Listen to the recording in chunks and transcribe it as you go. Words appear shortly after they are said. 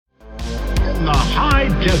from the high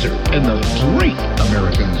desert in the great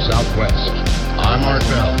American Southwest. I'm Art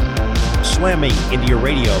Bell. Slamming into your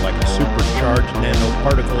radio like a supercharged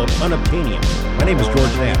nanoparticle of unobtainium. My name is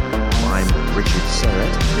George Knapp. I'm Richard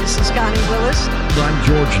Serrett. This is Connie Willis. I'm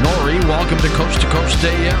George Norrie. Welcome to Coast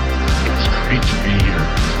AM. It's great to be here.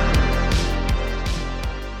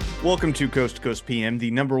 Welcome to Coast PM,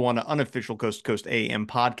 the number one unofficial Coast AM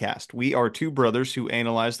podcast. We are two brothers who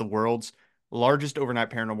analyze the world's largest overnight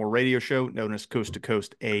paranormal radio show known as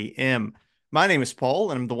Coast AM. My name is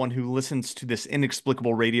Paul, and I'm the one who listens to this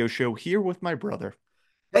inexplicable radio show here with my brother.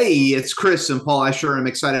 Hey, it's Chris and Paul. I sure am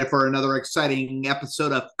excited for another exciting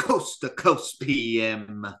episode of Coast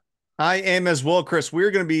PM. I am as well, Chris.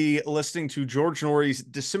 We're going to be listening to George Norrie's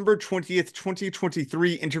December 20th,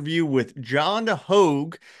 2023 interview with John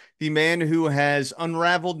Hogue, the man who has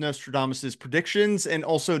unraveled Nostradamus' predictions and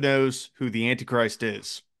also knows who the Antichrist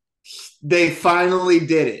is. They finally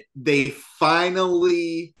did it. They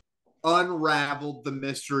finally unraveled the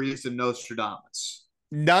mysteries of Nostradamus.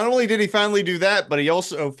 Not only did he finally do that, but he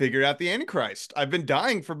also figured out the Antichrist. I've been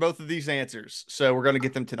dying for both of these answers, so we're going to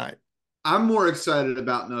get them tonight. I'm more excited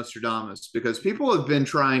about Nostradamus because people have been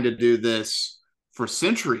trying to do this for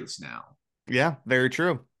centuries now. Yeah, very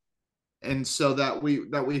true. And so that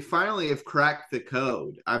we finally have cracked the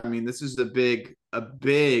code. I mean, this is a big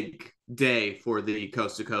day for the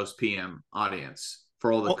Coast to Coast PM audience,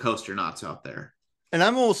 for all the coasternauts out there. And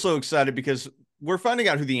I'm also excited because we're finding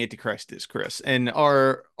out who the Antichrist is, Chris. And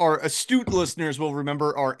our astute listeners will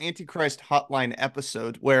remember our Antichrist hotline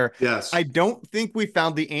episode where I don't think we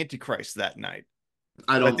found the Antichrist that night.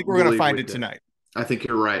 I think we're going to find it tonight. I think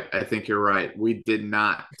you're right. We did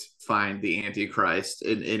not find the Antichrist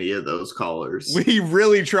in any of those callers. We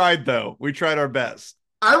really tried, though. We tried our best.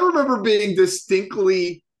 I remember being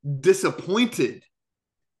distinctly disappointed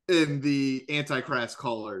in the Antichrist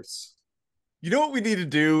callers. You know what we need to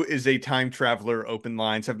do is a time traveler open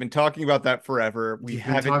lines. I've been talking about that forever. We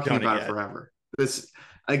haven't done it yet. Forever. This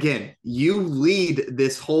again, you lead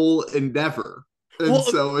this whole endeavor. And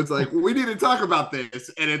so it's like, we need to talk about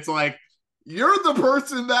this. And it's like, you're the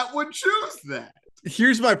person that would choose that.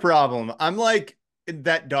 Here's my problem. I'm like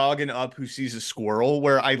that dog in Up who sees a squirrel,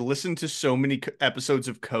 where I listen to so many episodes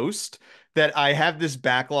of Coast that I have this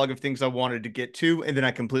backlog of things I wanted to get to, and then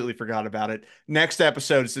I completely forgot about it. Next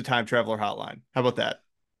episode is the Time Traveler Hotline. How about that?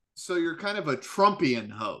 So you're kind of a Trumpian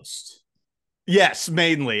host. Yes,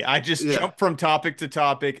 mainly. I just jump from topic to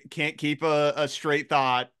topic, can't keep a straight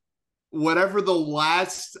thought. Whatever the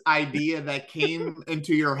last idea that came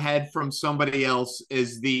into your head from somebody else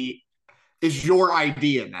is your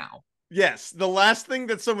idea now. Yes, the last thing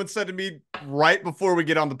that someone said to me right before we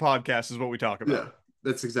get on the podcast is what we talk about. Yeah,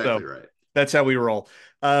 that's exactly right. That's how we roll.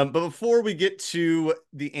 But before we get to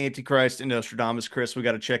the Antichrist and Nostradamus, Chris, we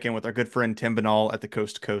got to check in with our good friend Tim Banal at the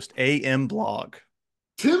Coast to Coast AM blog.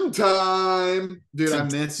 Tim time. Dude, I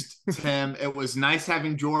missed Tim. It was nice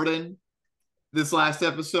having Jordan this last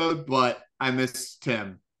episode, but I missed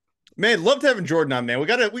Tim. Man, loved having Jordan on, man. We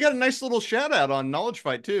got a nice little shout out on Knowledge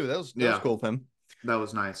Fight too. That was cool of him. That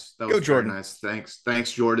was nice. That was Jordan. Nice.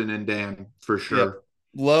 Thanks, Jordan and Dan, for sure.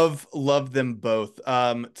 Yep. Love them both.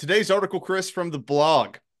 Today's article, Chris, from the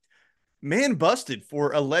blog. Man busted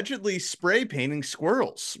for allegedly spray painting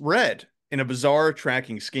squirrels red in a bizarre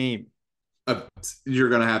tracking scheme. You're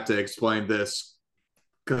going to have to explain this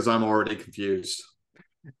because I'm already confused.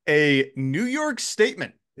 A New York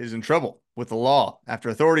statement is in trouble with the law after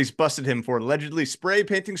authorities busted him for allegedly spray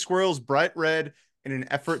painting squirrels bright red in an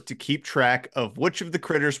effort to keep track of which of the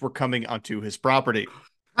critters were coming onto his property.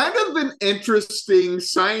 Kind of an interesting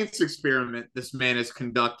science experiment this man is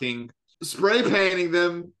conducting, spray painting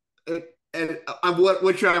them, and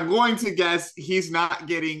which I'm going to guess he's not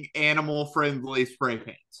getting animal-friendly spray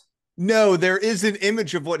paints. No, there is an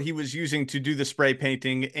image of what he was using to do the spray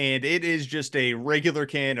painting, and it is just a regular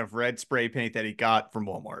can of red spray paint that he got from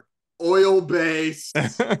Walmart. Oil-based,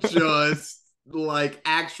 just like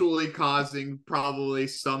actually causing probably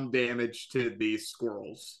some damage to these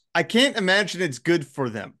squirrels. I can't imagine it's good for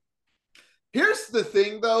them. Here's the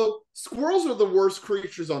thing, though. Squirrels are the worst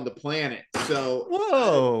creatures on the planet.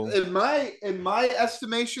 So, in my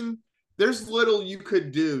estimation, there's little you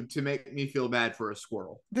could do to make me feel bad for a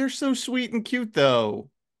squirrel. They're so sweet and cute, though.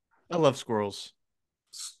 I love squirrels.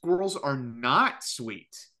 Squirrels are not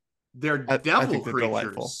sweet. They're devil creatures.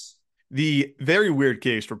 Delightful. The very weird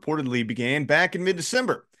case reportedly began back in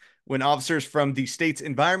mid-December when officers from the state's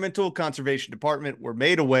Environmental Conservation Department were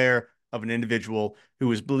made aware of an individual who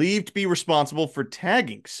was believed to be responsible for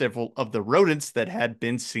tagging several of the rodents that had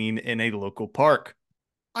been seen in a local park.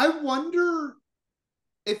 I wonder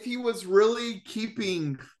if he was really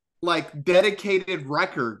keeping like dedicated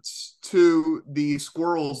records to the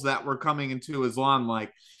squirrels that were coming into his lawn.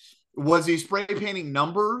 Like, was he spray painting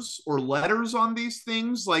numbers or letters on these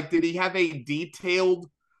things? Like, did he have a detailed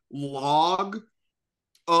log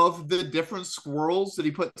of the different squirrels? Did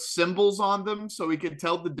he put symbols on them so he could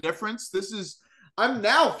tell the difference? I'm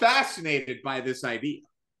now fascinated by this idea.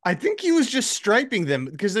 I think he was just striping them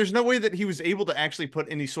because there's no way that he was able to actually put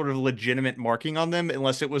any sort of legitimate marking on them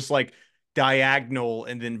unless it was like diagonal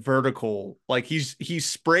and then vertical. Like he's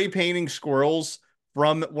spray painting squirrels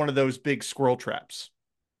from one of those big squirrel traps.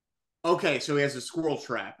 Okay, so he has a squirrel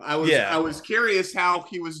trap. I Yeah. was curious how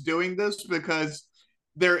he was doing this because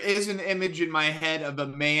there is an image in my head of a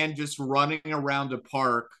man just running around a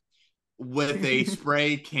park with a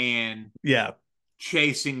spray can Yeah.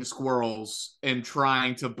 chasing squirrels and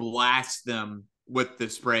trying to blast them with the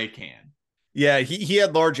spray can. Yeah, he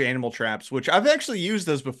had large animal traps, which I've actually used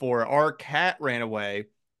those before. Our cat ran away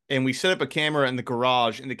and we set up a camera in the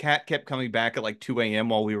garage and the cat kept coming back at like 2 a.m.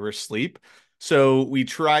 while we were asleep. So we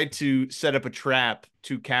tried to set up a trap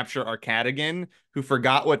to capture our cat again, who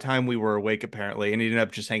forgot what time we were awake apparently, and he ended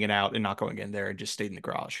up just hanging out and not going in there and just stayed in the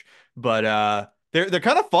garage. But they're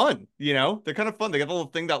kind of fun, you know? They're kind of fun. They got the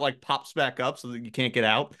little thing that like pops back up so that you can't get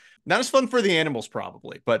out. Not as fun for the animals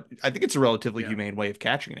probably, but I think it's a relatively humane way of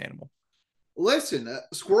catching an animal. Listen,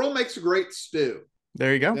 squirrel makes a great stew.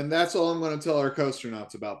 There you go. And that's all I'm going to tell our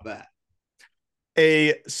costernauts about that.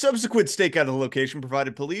 A subsequent stakeout of the location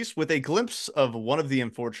provided police with a glimpse of one of the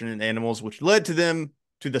unfortunate animals, which led to them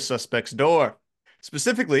to the suspect's door.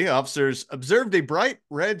 Specifically, officers observed a bright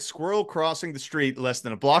red squirrel crossing the street less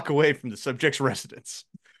than a block away from the subject's residence.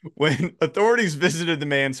 When authorities visited the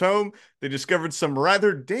man's home, they discovered some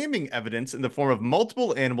rather damning evidence in the form of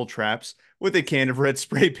multiple animal traps with a can of red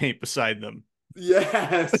spray paint beside them.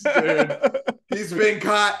 Yes, dude. He's been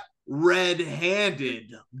caught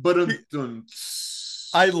red-handed. But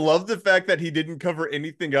I love the fact that he didn't cover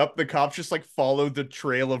anything up. The cops just like followed the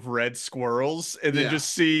trail of red squirrels and then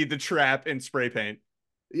just see the trap and spray paint.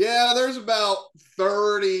 Yeah, there's about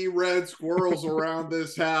 30 red squirrels around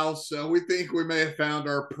this house, so we think we may have found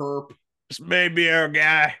our perp. This may be our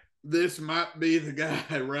guy. This might be the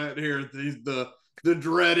guy right here. He's the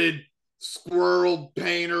dreaded squirrel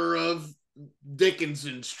painter of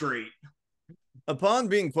Dickinson Street. Upon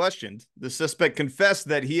being questioned, the suspect confessed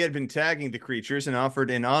that he had been tagging the creatures and offered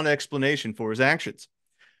an odd explanation for his actions.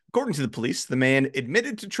 According to the police, the man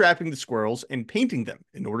admitted to trapping the squirrels and painting them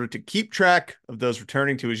in order to keep track of those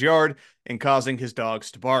returning to his yard and causing his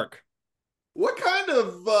dogs to bark. What kind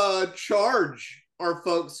of charge are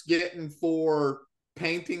folks getting for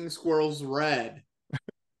painting squirrels red?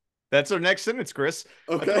 That's our next sentence, Chris.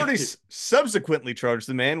 Okay. Authorities subsequently charged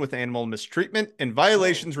the man with animal mistreatment and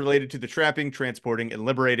violations related to the trapping, transporting, and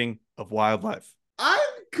liberating of wildlife. I'm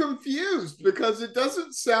confused because it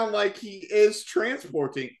doesn't sound like he is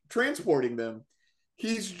transporting them.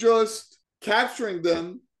 He's just capturing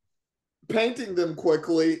them, painting them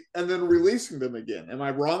quickly, and then releasing them again. Am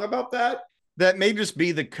I wrong about that? That may just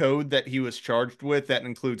be the code that he was charged with. That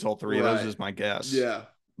includes all three of those, is my guess. Yeah.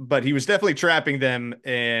 But he was definitely trapping them.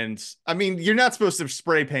 And I mean, you're not supposed to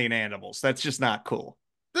spray paint animals. That's just not cool.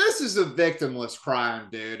 This is a victimless crime,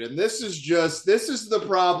 dude. And this is the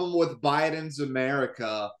problem with Biden's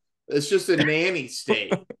America. It's just a nanny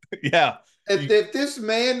state. Yeah. If this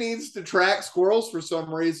man needs to track squirrels for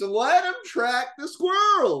some reason, let him track the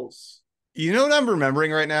squirrels. You know what I'm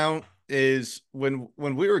remembering right now is when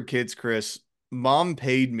we were kids, Chris, Mom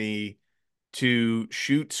paid me to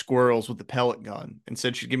shoot squirrels with a pellet gun and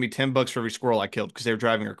said she'd give me $10 for every squirrel I killed because they were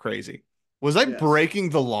driving her crazy. Was I breaking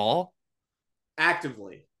the law?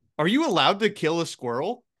 Actively. Are you allowed to kill a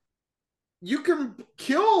squirrel? You can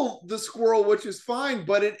kill the squirrel, which is fine,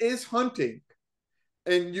 but it is hunting.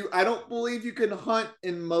 And I don't believe you can hunt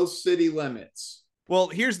in most city limits. Well,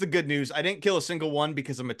 here's the good news. I didn't kill a single one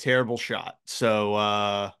because I'm a terrible shot.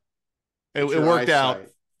 So it worked out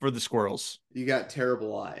for the squirrels. You got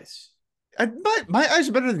terrible eyes. My eyes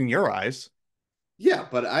are better than your eyes. Yeah,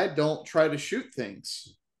 but I don't try to shoot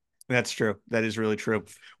things. That's true. That is really true.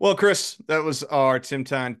 Well, Chris, that was our Tim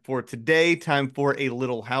time for today. Time for a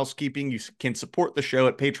little housekeeping. You can support the show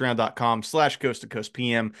at patreon.com/coast to coast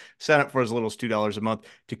PM. Sign up for as little as $2 a month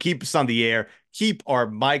to keep us on the air, keep our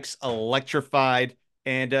mics electrified,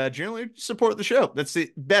 and generally support the show. That's the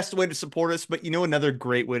best way to support us. But another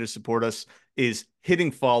great way to support us is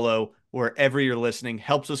hitting follow wherever you're listening.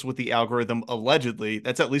 Helps us with the algorithm, allegedly.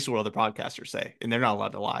 That's at least what other podcasters say, and they're not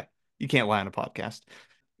allowed to lie. You can't lie on a podcast.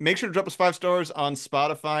 Make sure to drop us 5 stars on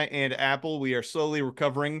Spotify and Apple. We are slowly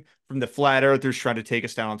recovering from the flat earthers trying to take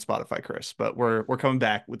us down on Spotify, Chris, but we're coming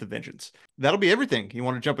back with a vengeance. That'll be everything. You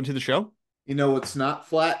want to jump into the show? You know what's not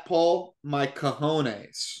flat, Paul? My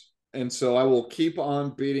cojones. And so I will keep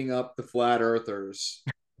on beating up the flat earthers.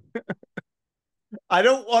 I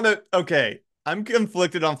don't want to. Okay. I'm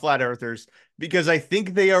conflicted on flat earthers because I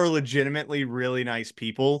think they are legitimately really nice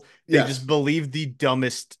people. They Yes. just believe the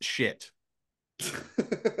dumbest shit.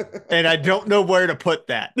 And I don't know where to put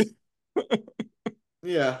that.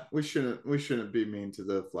 Yeah, we shouldn't be mean to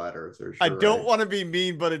the flat earthers. I You're don't right. want to be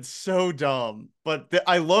mean, but it's so dumb. But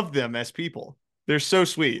I love them as people. They're so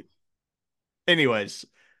sweet. Anyways,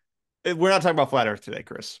 we're not talking about flat earth today,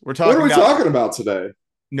 Chris. We're What talking are we about talking about today?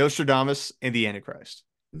 Nostradamus and the Antichrist.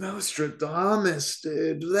 Nostradamus,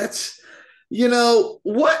 dude.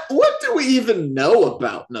 What do we even know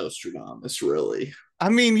about Nostradamus, really? I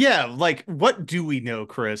mean, yeah, like, what do we know,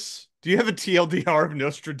 Chris? Do you have a TLDR of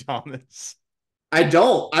Nostradamus? I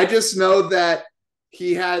don't. I just know that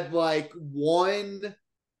he had like one,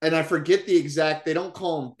 and I forget the exact, they don't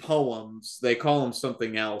call them poems, they call them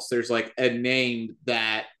something else. There's like a name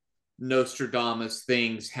that Nostradamus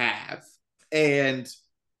things have. And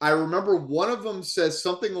I remember one of them says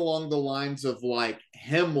something along the lines of like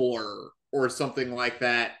Himmler or something like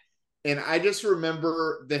that. And I just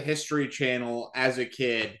remember the History Channel as a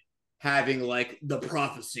kid having like the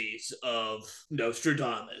prophecies of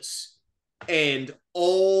Nostradamus. And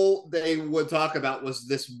all they would talk about was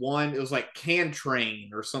this one, it was like Cantrain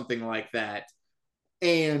or something like that.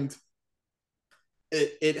 And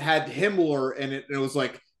it had Himmler and it was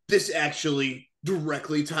like, this actually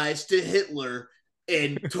directly ties to Hitler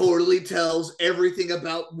and totally tells everything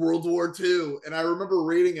about World War II. And I remember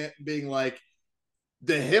reading it and being like,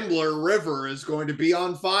 the Himmler River is going to be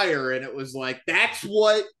on fire. And it was like, that's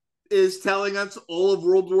what is telling us all of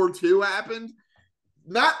World War II happened.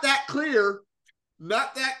 Not that clear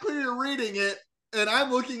reading it. And I'm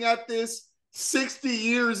looking at this 60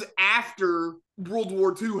 years after World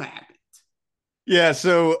War II happened. Yeah,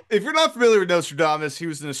 so if you're not familiar with Nostradamus, he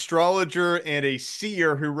was an astrologer and a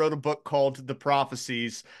seer who wrote a book called The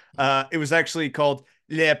Prophecies. It was actually called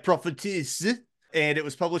Les Prophéties, and it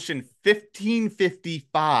was published in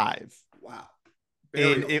 1555. Wow.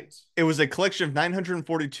 And it was a collection of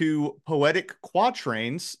 942 poetic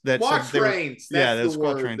quatrains that quatrains. That's the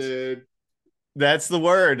word, quatrains. dude. That's the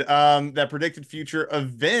word that predicted future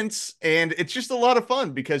events. And it's just a lot of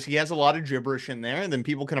fun because he has a lot of gibberish in there. And then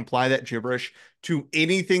people can apply that gibberish to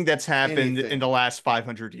anything that's happened in the last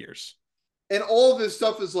 500 years. And all of his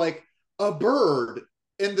stuff is like a bird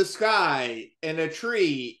in the sky and a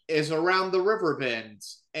tree is around the river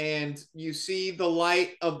bends. And you see the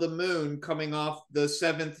light of the moon coming off the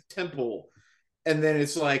seventh temple. And then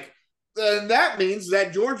it's like, then that means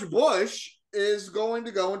that George Bush is going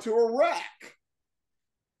to go into Iraq.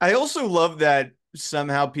 I also love that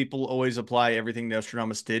somehow people always apply everything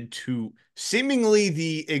Nostradamus did to seemingly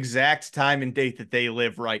the exact time and date that they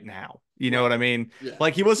live right now. You know what I mean? Yeah.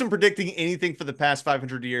 Like he wasn't predicting anything for the past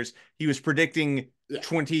 500 years. He was predicting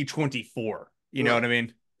 2024. You know what I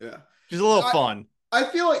mean? Yeah. Just a little fun. I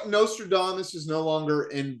feel like Nostradamus is no longer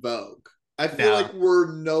in vogue. I feel like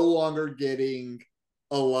we're no longer getting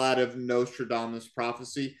a lot of Nostradamus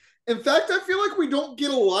prophecy. In fact, I feel like we don't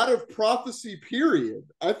get a lot of prophecy, period.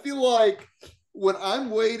 I feel like when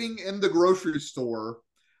I'm waiting in the grocery store,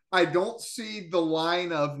 I don't see the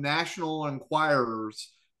line of National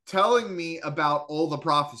Enquirers telling me about all the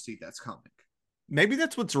prophecy that's coming. Maybe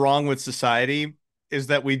that's what's wrong with society, is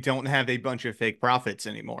that we don't have a bunch of fake prophets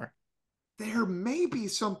anymore. There may be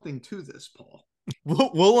something to this, Paul.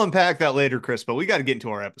 We'll unpack that later, Chris, but we got to get into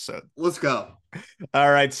our episode. Let's go.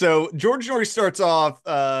 All right. So George Norrie starts off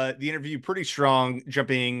the interview pretty strong,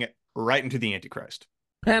 jumping right into the Antichrist.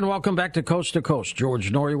 And welcome back to Coast.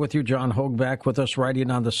 George Norrie with you. John Hogue back with us, writing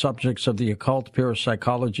on the subjects of the occult,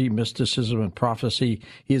 parapsychology, mysticism, and prophecy.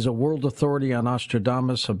 He is a world authority on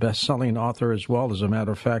Nostradamus, a best-selling author as well. As a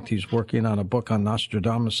matter of fact, he's working on a book on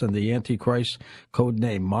Nostradamus and the Antichrist,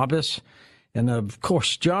 codename Mobus. And of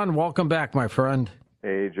course, John, welcome back, my friend.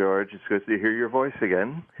 Hey, George. It's good to hear your voice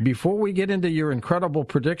again. Before we get into your incredible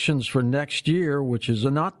predictions for next year, which is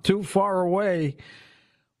not too far away,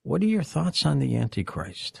 what are your thoughts on the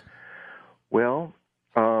Antichrist? Well,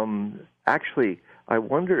 actually, I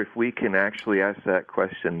wonder if we can actually ask that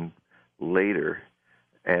question later.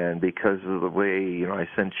 And because of the way, I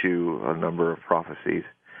sent you a number of prophecies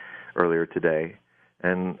earlier today.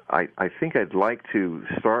 And I think I'd like to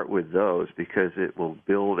start with those because it will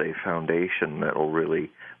build a foundation that will really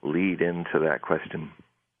lead into that question.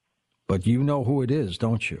 But you know who it is,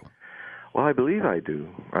 don't you? Well, I believe I do.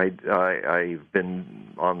 I've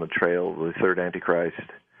been on the trail, the third Antichrist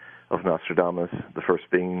of Nostradamus, the first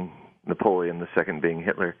being Napoleon, the second being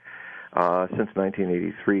Hitler, since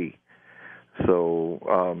 1983.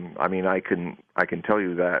 So, I mean, I can tell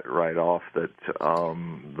you that right off that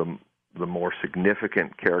the more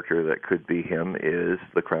significant character that could be him is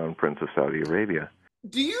the Crown Prince of Saudi Arabia.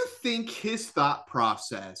 Do you think his thought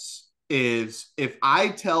process is, if I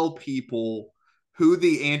tell people who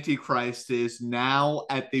the Antichrist is now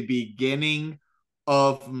at the beginning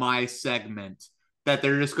of my segment, that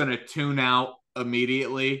they're just going to tune out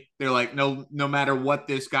immediately? They're like, no matter what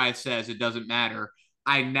this guy says, it doesn't matter.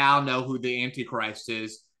 I now know who the Antichrist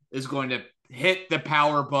is going to hit the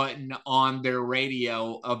power button on their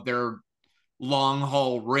radio of their long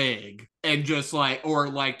haul rig and just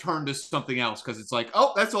turn to something else, because it's like,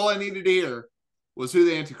 oh, that's all I needed to hear was who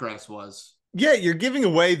the Antichrist was. Yeah, you're giving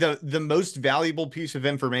away the most valuable piece of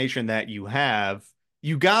information that you have.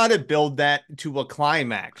 You got to build that to a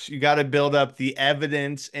climax. You got to build up the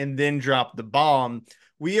evidence and then drop the bomb.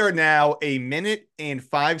 We are now 1 minute and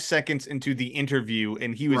 5 seconds into the interview,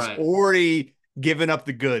 and he was already giving up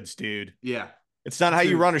the goods, dude. Yeah. It's not how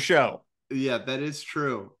you run a show. Yeah, that is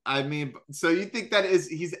true. I mean, so you think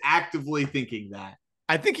he's actively thinking that?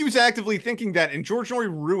 I think he was actively thinking that, and George Norrie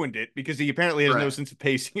ruined it because he apparently has no sense of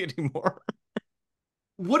pacing anymore.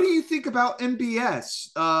 What do you think about MBS?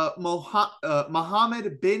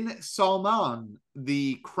 Mohammed bin Salman,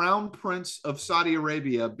 the Crown Prince of Saudi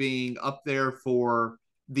Arabia, being up there for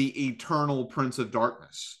the eternal Prince of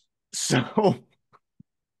Darkness. So,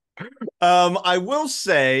 I will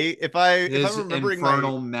say, if I'm remembering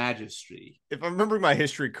infernal majesty, if I'm remembering my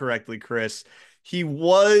history correctly, Chris, he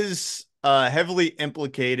was heavily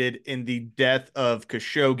implicated in the death of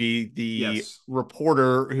Khashoggi, the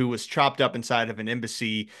reporter who was chopped up inside of an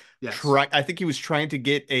embassy. Yes. I think he was trying to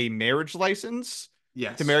get a marriage license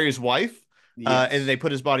to marry his wife. And they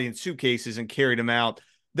put his body in suitcases and carried him out.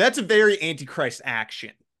 That's a very Antichrist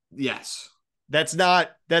action. Yes. That's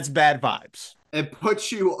bad vibes. It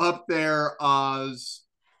puts you up there as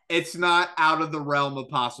it's not out of the realm of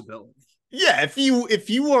possibility. Yeah, if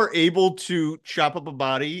you are able to chop up a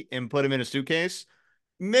body and put him in a suitcase,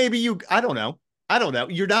 maybe I don't know.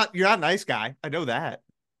 You're not a nice guy. I know that.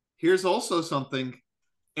 Here's also something.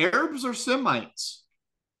 Arabs are Semites.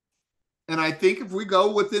 And I think if we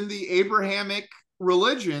go within the Abrahamic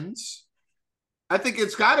religions, I think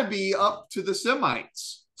it's got to be up to the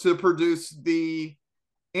Semites to produce the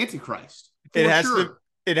Antichrist. It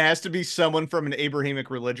has to be someone from an Abrahamic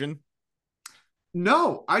religion.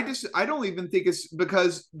 No, I don't even think it's,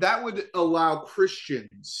 because that would allow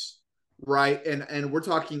Christians, right? And we're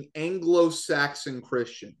talking Anglo-Saxon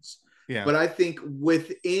Christians. Yeah. But I think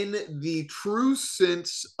within the true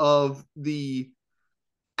sense of the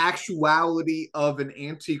actuality of an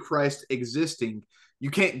Antichrist existing, you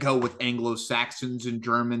can't go with Anglo-Saxons and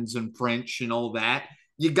Germans and French and all that.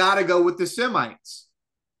 You got to go with the Semites.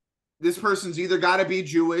 This person's either got to be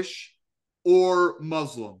Jewish or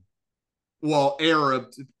Muslim. Well, Arab,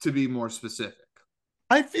 to be more specific.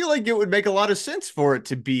 I feel like it would make a lot of sense for it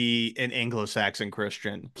to be an Anglo-Saxon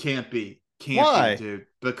Christian. Can't be, dude.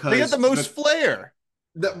 Because they got the most flair.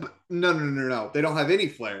 No. They don't have any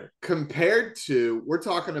flair. Compared to, we're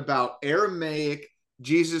talking about Aramaic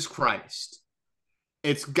Jesus Christ.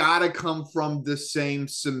 It's got to come from the same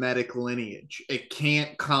Semitic lineage. It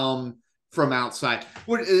can't come from outside.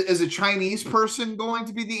 What is a Chinese person going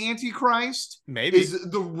to be the Antichrist? Maybe. Is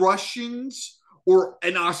the Russians or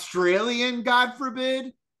an Australian, God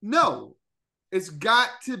forbid? No. It's got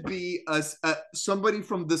to be somebody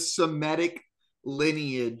from the Semitic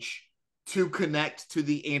lineage to connect to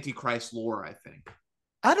the Antichrist lore, I think.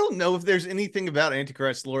 I don't know if there's anything about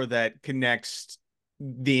Antichrist lore that connects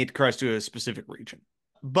the Antichrist to a specific region.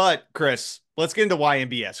 But, Chris, let's get into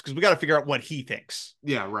YMBS, because we got to figure out what he thinks.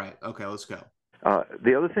 Yeah, right. Okay, let's go.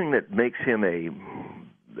 The other thing that makes him a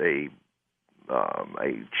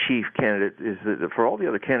chief candidate is that for all the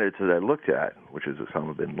other candidates that I looked at, which is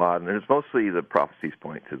Osama bin Laden, and it's mostly the prophecies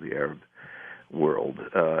point to the Arab world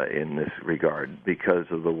in this regard, because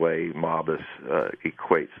of the way Mabus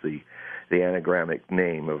equates the anagrammic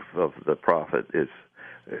name of the prophet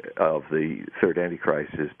of the third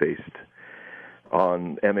Antichrist is based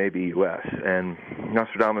on MABUS, and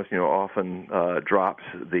Nostradamus, often drops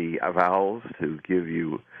the vowels to give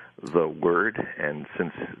you the word. And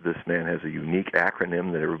since this man has a unique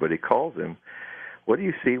acronym that everybody calls him, what do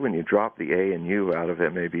you see when you drop the A and U out of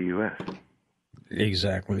MABUS?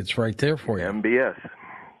 Exactly, it's right there for you. MBS.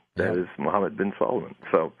 That is Mohammed bin Salman.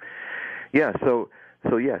 So, yeah. So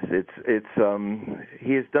So yes,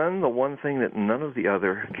 he has done the one thing that none of the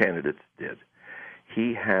other candidates did.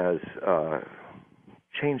 He has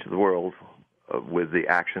changed the world with the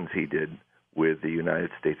actions he did with the United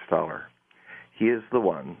States dollar. He is the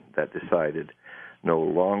one that decided no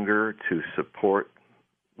longer to support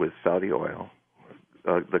with Saudi oil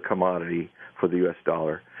the commodity for the U.S.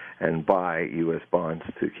 dollar and buy U.S. bonds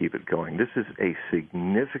to keep it going. This is a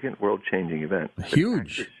significant world-changing event.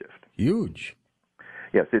 Huge. Huge.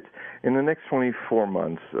 Yes, it's in the next 24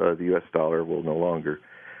 months, the U.S. dollar will no longer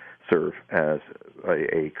serve as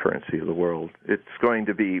a currency of the world. It's going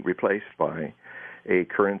to be replaced by a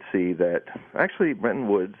currency that actually Bretton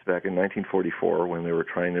Woods back in 1944, when they were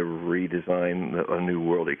trying to redesign a new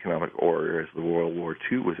world economic order as the World War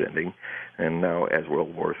II was ending, and now as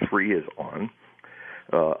World War III is on,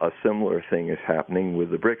 a similar thing is happening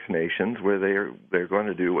with the BRICS nations, where they're going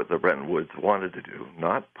to do what the Bretton Woods wanted to do,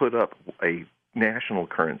 not put up a national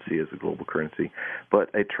currency as a global currency, but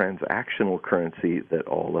a transactional currency that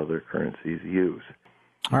all other currencies use.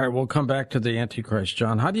 All right, we'll come back to the Antichrist,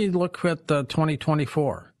 John. How do you look at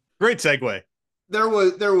 2024? Great segue. There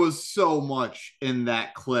was so much in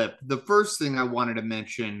that clip. The first thing I wanted to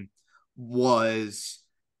mention was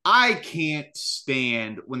I can't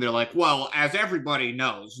stand when they're like, well, as everybody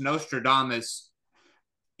knows, Nostradamus,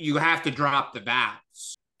 you have to drop the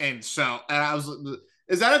vowels. And I was,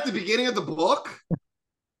 is that at the beginning of the book?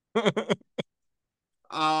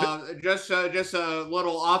 Just a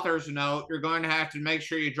little author's note. You're going to have to make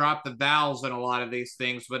sure you drop the vowels in a lot of these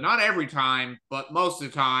things, but not every time, but most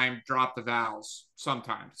of the time, drop the vowels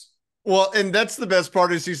sometimes. Well, and that's the best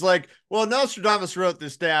part is he's like, well, Nostradamus wrote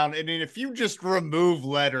this down, and if you just remove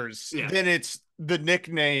letters, then it's the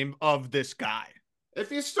nickname of this guy.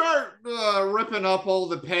 If you start ripping up all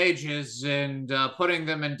the pages and putting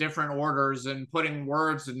them in different orders and putting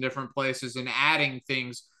words in different places and adding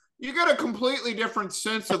things, you get a completely different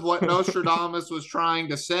sense of what Nostradamus was trying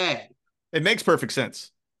to say. It makes perfect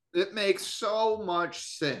sense. It makes so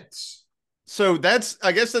much sense. So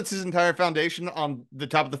I guess that's his entire foundation on the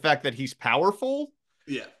top of the fact that he's powerful.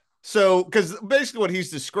 Yeah. So, because basically what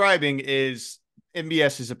he's describing is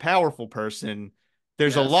MBS is a powerful person.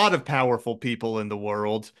 There's a lot of powerful people in the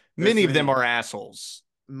world. Many of them are assholes.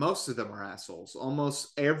 Most of them are assholes. Almost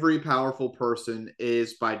every powerful person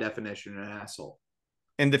is by definition an asshole.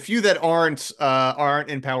 And the few that aren't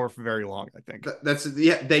in power for very long, I think.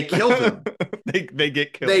 They kill them. they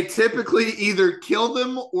get killed. They typically either kill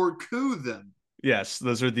them or coup them. Yes,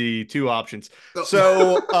 those are the two options.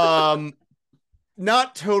 So,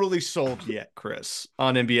 not totally sold yet, Chris,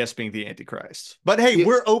 on MBS being the Antichrist. But hey,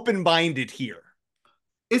 we're open-minded here.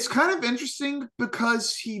 It's kind of interesting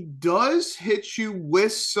because he does hit you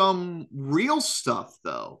with some real stuff,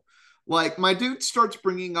 though. Like, my dude starts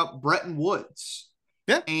bringing up Bretton Woods.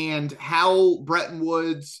 Yeah. And how Bretton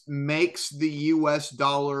Woods makes the U.S.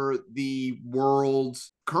 dollar the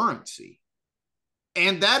world's currency.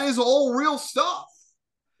 And that is all real stuff.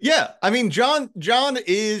 Yeah. I mean, John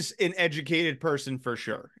is an educated person for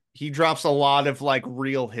sure. He drops a lot of like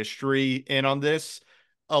real history in on this,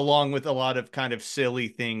 along with a lot of kind of silly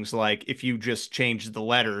things like if you just change the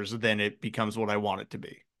letters, then it becomes what I want it to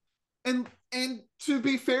be. And to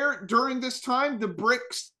be fair, during this time, the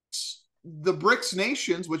BRICS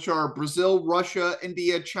nations, which are Brazil, Russia,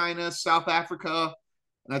 India, China, South Africa,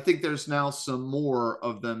 and I think there's now some more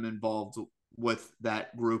of them involved with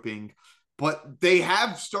that grouping, but they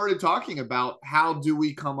have started talking about how do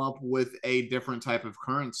we come up with a different type of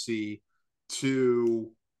currency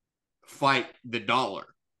to fight the dollar.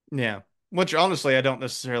 Yeah, which honestly, I don't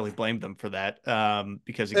necessarily blame them for that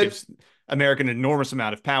because it gives America an enormous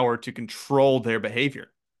amount of power to control their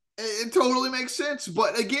behavior. It totally makes sense.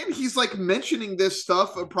 But again, he's like mentioning this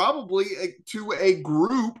stuff probably to a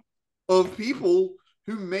group of people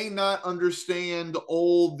who may not understand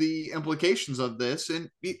all the implications of this. And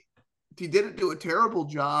he didn't do a terrible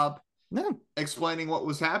job explaining what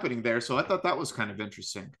was happening there. So I thought that was kind of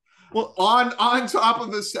interesting. Well, on top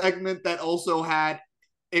of the segment that also had,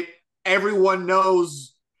 if everyone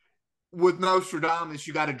knows with Nostradamus,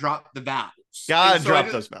 you got to drop the vowels. Gotta drop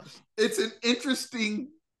those vowels. It's an interesting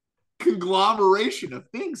conglomeration of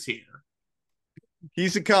things here.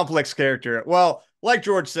 He's a complex character. Well, like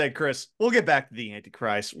George said, Chris, we'll get back to the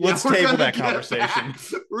Antichrist. Let's table that conversation.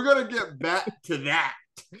 We're going to get back to that.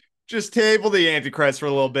 Just table the Antichrist for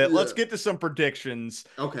a little bit. Yeah. Let's get to some predictions.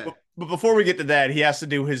 Okay. But before we get to that, he has to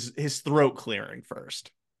do his throat clearing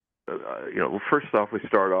first. First off, we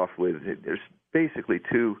start off with there's basically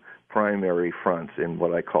two primary fronts in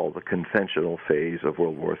what I call the conventional phase of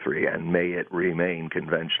World War III, and may it remain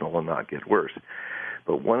conventional and not get worse.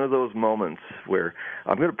 But one of those moments where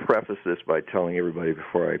I'm going to preface this by telling everybody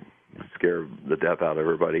before I scare the death out of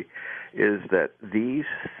everybody, is that these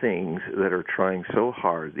things that are trying so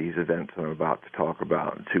hard, these events I'm about to talk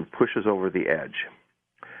about, to push us over the edge,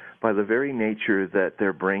 by the very nature that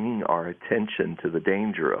they're bringing our attention to the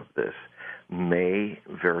danger of this, may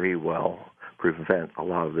very well prevent a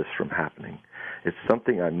lot of this from happening. It's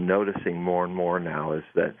something I'm noticing more and more now, is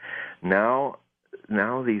that now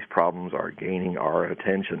these problems are gaining our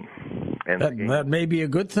attention. And that may be a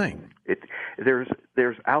good thing.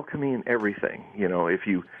 There's alchemy in everything. You know, if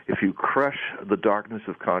you crush the darkness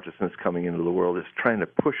of consciousness coming into the world, it's trying to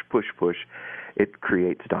push, it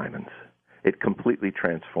creates diamonds. It completely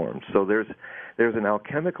transforms. So there's an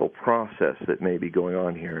alchemical process that may be going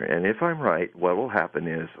on here. And if I'm right, what will happen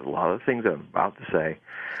is a lot of the things I'm about to say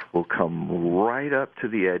will come right up to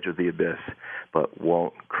the edge of the abyss, but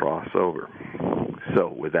won't cross over. So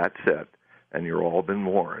with that said, and you're all been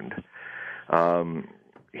warned,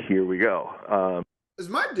 here we go. Is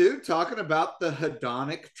my dude talking about the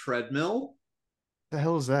hedonic treadmill? The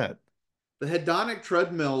hell is that? The hedonic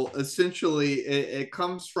treadmill, essentially, it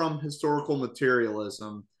comes from historical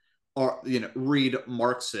materialism, or, read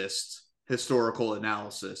Marxist historical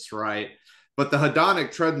analysis, right? But the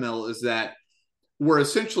hedonic treadmill is that we're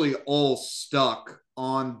essentially all stuck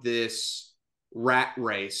on this rat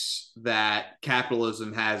race that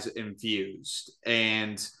capitalism has infused.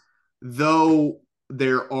 And though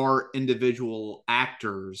there are individual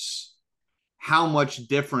actors, how much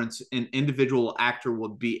difference an individual actor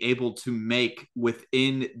would be able to make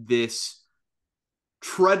within this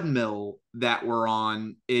treadmill that we're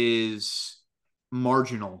on is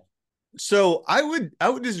marginal. So I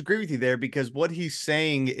would disagree with you there, because what he's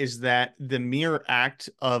saying is that the mere act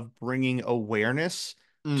of bringing awareness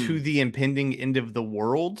to the impending end of the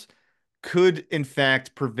world could in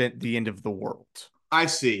fact prevent the end of the world. I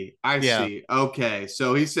see. Okay.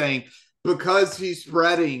 So he's saying because he's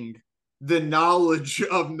spreading the knowledge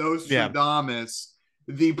of Nostradamus,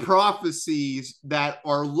 the prophecies that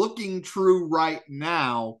are looking true right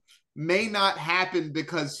now may not happen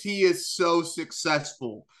because he is so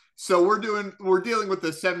successful. So we're dealing with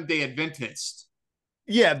the Seventh-day Adventist.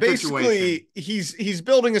 Yeah, basically he's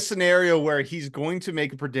building a scenario where he's going to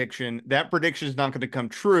make a prediction. That prediction is not going to come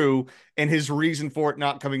true, and his reason for it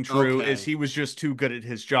not coming true is he was just too good at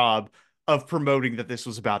his job of promoting that this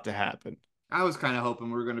was about to happen. I was kind of hoping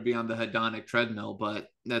we were going to be on the hedonic treadmill, but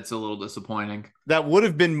that's a little disappointing. That would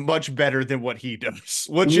have been much better than what he does,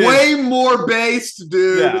 which way is more based,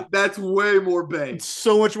 dude. Yeah. That's way more based. It's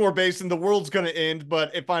so much more based, and the world's going to end.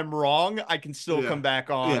 But if I'm wrong, I can still come back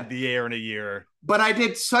on the air in a year. But I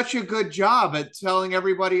did such a good job at telling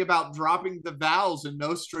everybody about dropping the vowels in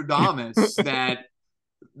Nostradamus that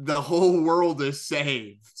the whole world is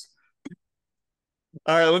saved.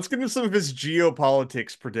 All right, let's get into some of his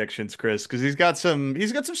geopolitics predictions, Chris, because he's got some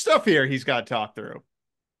stuff here he's got to talk through.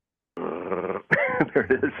 There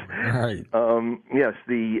it is. All right. Yes,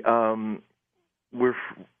 the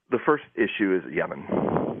first issue is Yemen,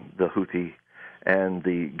 the Houthi, and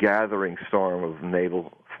the gathering storm of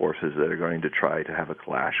naval forces that are going to try to have a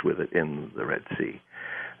clash with it in the Red Sea.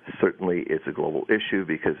 Certainly, it's a global issue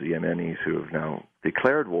because the Yemenis, who have now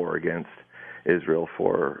declared war against Israel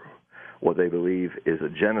for what they believe is a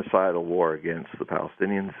genocidal war against the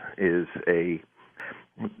Palestinians,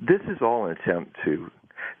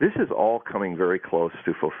 this is all coming very close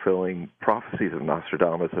to fulfilling prophecies of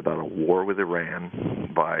Nostradamus about a war with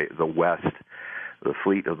Iran by the West, the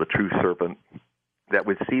fleet of the true serpent, that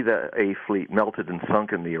would see a fleet melted and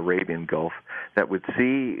sunk in the Arabian Gulf, that would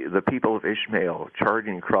see the people of Ishmael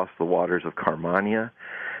charging across the waters of Carmania.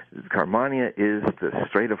 Carmania is the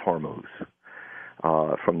Strait of Hormuz.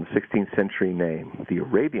 From the 16th century name. The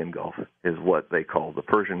Arabian Gulf is what they called the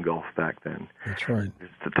Persian Gulf back then. That's right.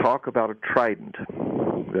 It's to talk about a trident,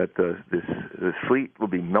 that this fleet will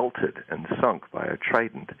be melted and sunk by a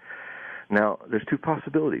trident. Now, there's two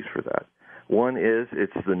possibilities for that. One is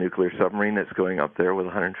it's the nuclear submarine that's going up there with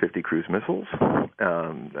 150 cruise missiles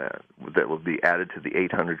that will be added to the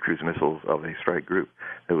 800 cruise missiles of a strike group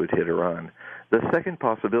that would hit Iran. The second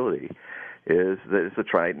possibility is that it's a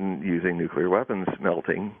trident using nuclear weapons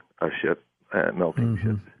melting a ship,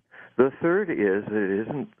 ships. The third is that it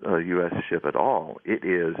isn't a U.S. ship at all. It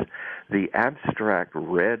is the abstract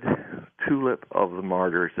red tulip of the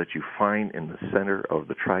martyrs that you find in the center of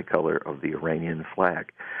the tricolor of the Iranian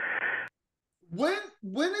flag. When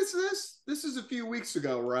is this? This is a few weeks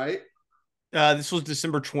ago, right? This was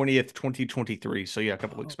December 20th, 2023. So yeah, a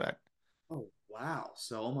couple weeks back. Oh, wow.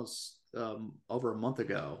 So almost over a month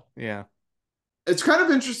ago. Yeah. It's kind of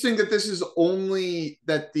interesting that this is only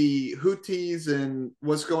that the Houthis and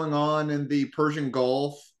what's going on in the Persian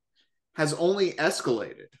Gulf has only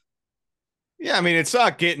escalated. Yeah, I mean, it's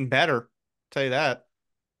not getting better. I'll tell you that.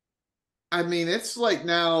 I mean, it's like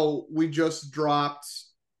now we just dropped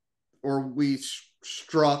or we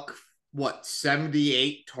struck what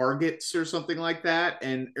 78 targets or something like that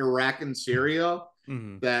in Iraq and Syria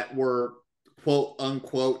that were quote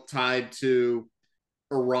unquote tied to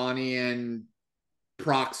Iranian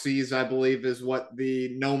proxies, I believe is what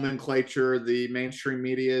the nomenclature the mainstream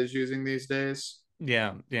media is using these days.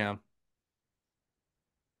 Yeah, yeah.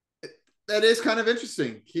 That is kind of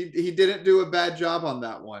interesting. He didn't do a bad job on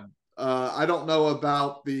that one. I don't know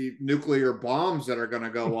about the nuclear bombs that are going to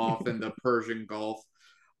go off in the Persian Gulf,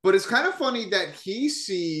 but it's kind of funny that he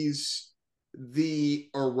sees the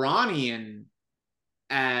Iranians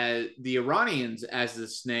as the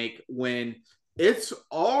snake when it's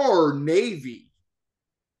our navy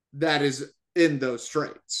that is in those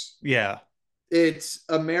straits. Yeah. It's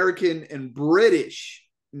American and British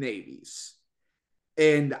navies.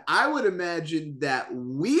 And I would imagine that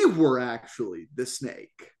we were actually the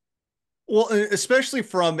snake. Well, especially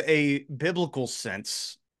from a biblical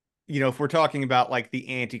sense, if we're talking about like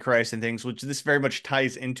the Antichrist and things, which this very much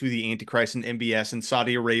ties into the Antichrist and MBS and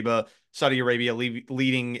Saudi Arabia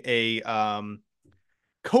leading a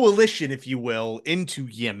coalition, if you will, into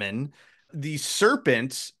Yemen. The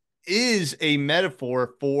serpent is a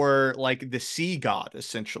metaphor for like the sea god,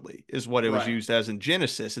 essentially, is what it was Right. used as in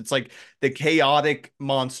Genesis. It's like the chaotic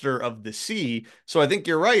monster of the sea. So I think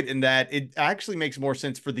you're right in that it actually makes more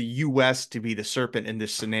sense for the US to be the serpent in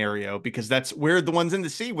this scenario because we're the ones in the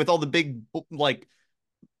sea with all the big like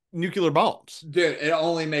nuclear bombs. Dude, it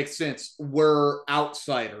only makes sense. We're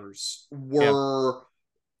outsiders. Yeah. We're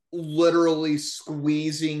literally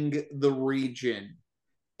squeezing the region.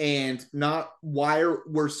 And not why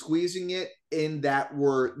we're squeezing it in that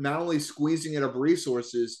we're not only squeezing it of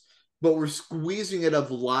resources, but we're squeezing it of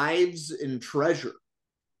lives and treasure.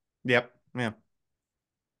 Yep. Yeah.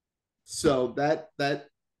 So that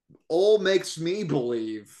all makes me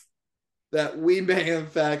believe that we may in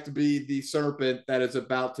fact be the serpent that is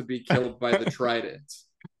about to be killed by the trident.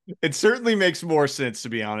 It certainly makes more sense, to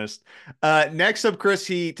be honest. Next up, Chris,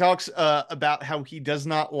 he talks about how he does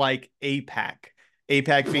not like AIPAC.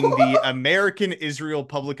 AIPAC being the American Israel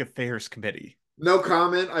Public Affairs Committee. No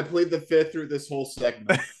comment. I plead the fifth through this whole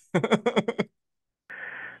segment. Because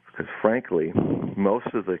frankly, most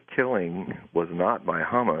of the killing was not by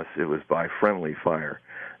Hamas, it was by friendly fire.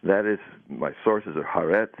 That is, my sources are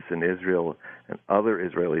Haaretz in Israel and other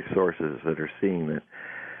Israeli sources that are seeing that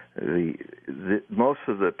most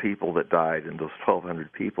of the people that died, and those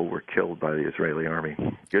 1,200 people, were killed by the Israeli army.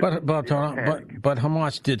 But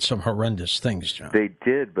Hamas did some horrendous things, John. They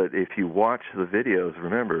did, but if you watch the videos,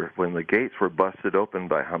 remember, when the gates were busted open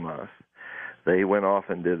by Hamas, they went off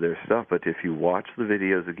and did their stuff. But if you watch the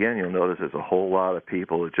videos again, you'll notice there's a whole lot of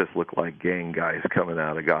people that just look like gang guys coming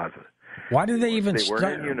out of Gaza. Why did they even? They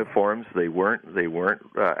weren't in uniforms. They weren't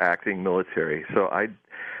acting military. So I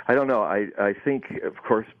don't know. I think, of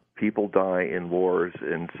course, people die in wars,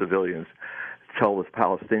 and civilians tell the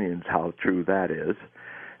Palestinians how true that is,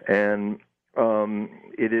 and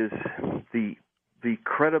it is the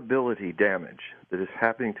credibility damage that is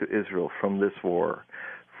happening to Israel from this war,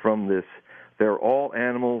 from this "they're all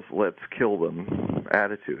animals, let's kill them"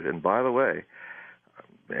 attitude. And by the way,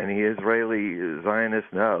 any Israeli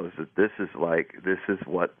Zionist knows that this is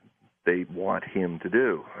what they want him to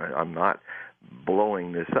do. I'm not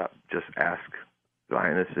blowing this up. Just ask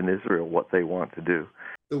Zionists in Israel what they want to do.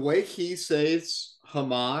 The way he says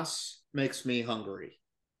Hamas makes me hungry.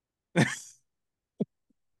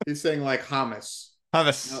 He's saying like hummus.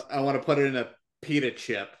 Hummus. I want to put it in a pita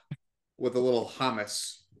chip with a little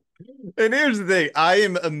hummus. And here's the thing. I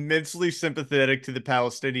am immensely sympathetic to the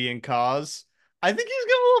Palestinian cause. I think he's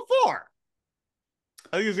going a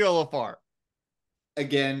little far.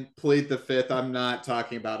 Again, plead the fifth. I'm not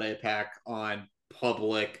talking about AIPAC on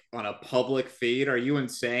a public feed. Are you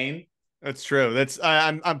insane? That's true.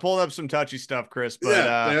 I'm pulling up some touchy stuff, Chris. But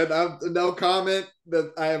yeah, dude, no comment.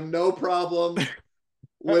 I have no problem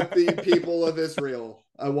with the people of Israel.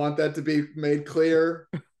 I want that to be made clear.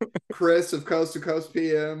 Chris of Coast to Coast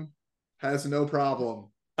PM has no problem.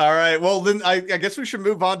 All right. Well, then I guess we should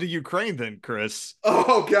move on to Ukraine then, Chris.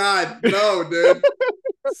 Oh, God. No, dude.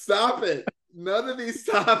 Stop it. None of these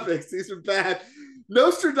topics. These are bad.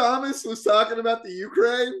 Nostradamus was talking about the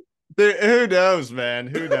Ukraine. Who knows, man?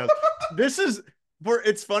 Who knows?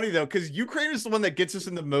 It's funny, though, because Ukraine is the one that gets us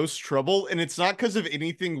in the most trouble. And it's not because of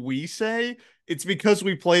anything we say. It's because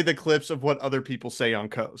we play the clips of what other people say on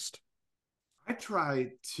Coast.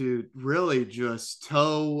 try to really just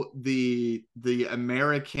toe the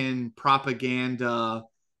American propaganda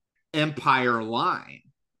empire line.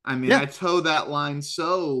 I mean, Yeah. I toe that line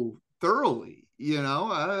so thoroughly,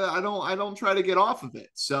 I don't try to get off of it.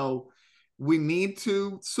 So we need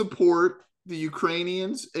to support the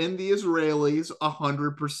Ukrainians and the Israelis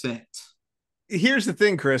 100%. Here's the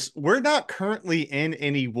thing, Chris. We're not currently in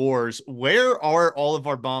any wars. Where are all of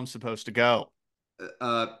our bombs supposed to go?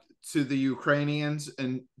 Uh, to the Ukrainians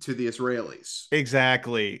and to the Israelis.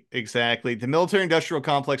 Exactly. The military industrial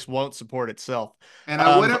complex won't support itself. And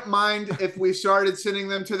I wouldn't mind if we started sending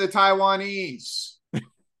them to the Taiwanese.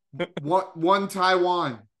 One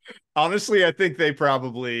Taiwan. Honestly, I think they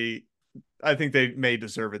may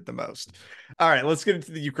deserve it the most. All right, let's get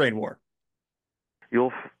into the Ukraine war.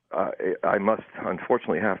 I must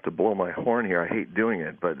unfortunately have to blow my horn here. I hate doing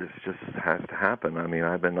it, but this just has to happen. I mean,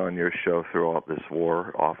 I've been on your show throughout this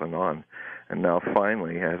war, off and on, and now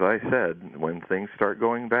finally, as I said, when things start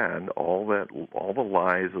going bad, all the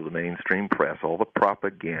lies of the mainstream press, all the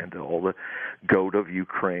propaganda, all the goat of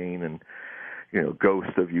Ukraine and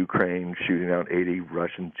ghost of Ukraine shooting out 80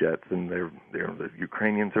 Russian jets, and the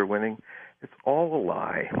Ukrainians are winning. It's all a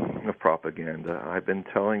lie of propaganda. I've been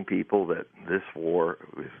telling people that this war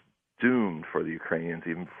was doomed for the Ukrainians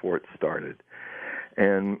even before it started.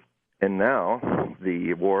 And now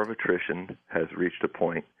the war of attrition has reached a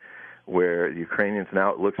point where the Ukrainians, now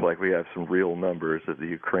it looks like we have some real numbers that the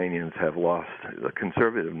Ukrainians have lost. The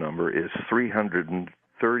conservative number is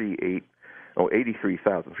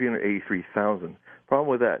 383,000. Problem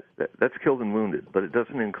with that's killed and wounded, but it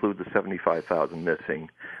doesn't include the 75,000 missing,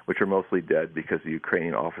 which are mostly dead because the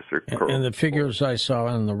Ukrainian officer... And the figures I saw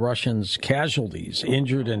on the Russians' casualties,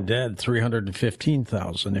 injured and dead,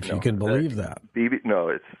 315,000, if you can believe that. No,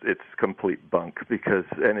 it's complete bunk,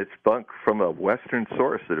 and it's bunk from a Western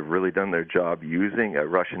source that have really done their job using a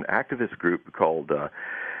Russian activist group called...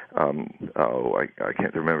 I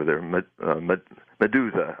can't remember their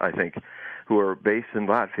Medusa, I think, who are based in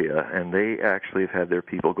Latvia, and they actually have had their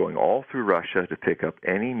people going all through Russia to pick up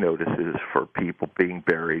any notices for people being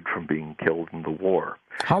buried from being killed in the war.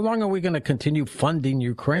 How long are we going to continue funding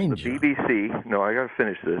Ukraine? The BBC, no, I got to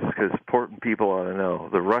finish this because important people ought to know.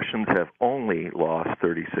 The Russians have only lost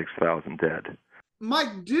 36,000 dead.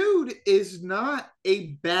 My dude is not a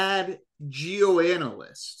bad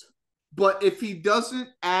geoanalyst, but if he doesn't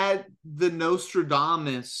add the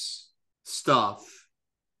Nostradamus stuff,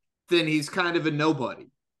 then he's kind of a nobody,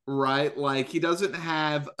 right? Like, he doesn't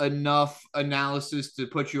have enough analysis to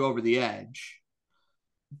put you over the edge.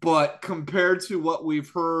 But compared to what we've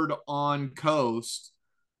heard on Coast,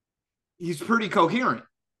 he's pretty coherent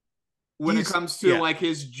when it comes to like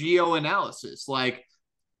his geo-analysis. Like,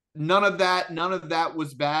 none of that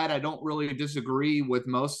was bad. I don't really disagree with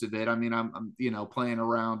most of it. I mean, I'm playing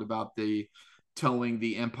around about the towing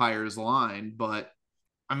the empire's line, but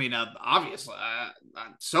I mean, obviously,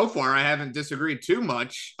 so far I haven't disagreed too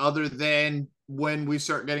much, other than when we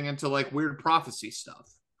start getting into like weird prophecy stuff.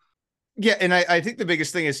 Yeah, and I think the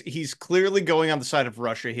biggest thing is he's clearly going on the side of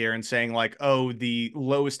Russia here and saying like, oh, the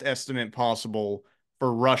lowest estimate possible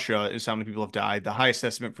for Russia is how many people have died. The highest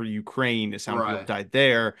estimate for Ukraine is how many people have died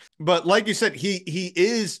there. But like you said, he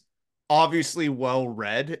is obviously well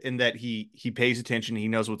read in that he pays attention. He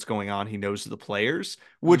knows what's going on. He knows the players,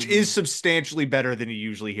 which is substantially better than you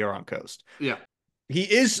usually hear on Coast. Yeah. He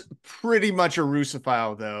is pretty much a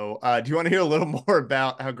Russophile, though. Do you want to hear a little more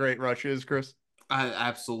about how great Russia is, Chris? I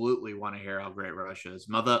absolutely want to hear how great Russia is.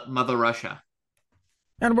 Mother Russia.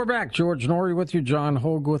 And we're back. George Norrie with you, John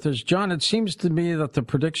Hogue with us. John, it seems to me that the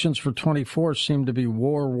predictions for 24 seem to be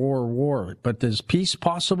war, war, war. But is peace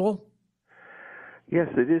possible? Yes,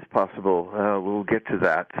 it is possible. We'll get to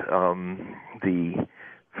that.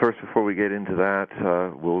 First, before we get into that,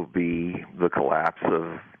 will be the collapse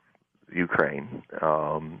of Ukraine.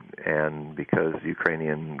 And because the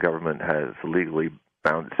Ukrainian government has legally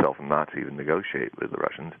bound itself not to even negotiate with the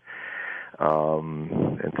Russians,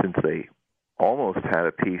 and since they almost had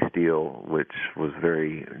a peace deal, which was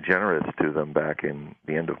very generous to them back in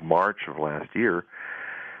the end of March of last year,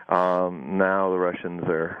 now the Russians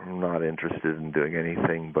are not interested in doing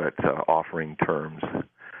anything but offering terms.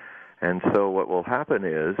 And so what will happen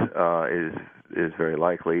is very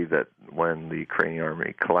likely that when the Ukrainian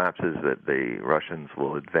army collapses, that the Russians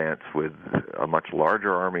will advance with a much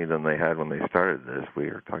larger army than they had when they started this. We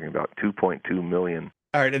are talking about 2.2 million.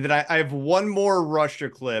 All right, and then I have one more Russia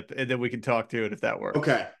clip, and then we can talk to it if that works.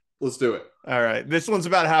 Okay, let's do it. All right, this one's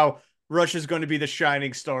about how Russia's going to be the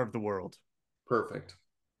shining star of the world. Perfect.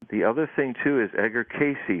 The other thing, too, is Edgar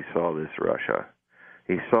Casey saw this Russia.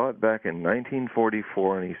 He saw it back in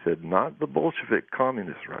 1944, and he said, not the Bolshevik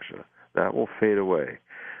communist Russia. That will fade away.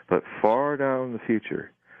 But far down in the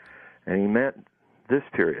future, and he meant this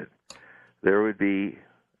period, there would be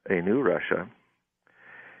a new Russia,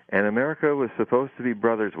 and America was supposed to be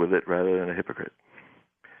brothers with it rather than a hypocrite.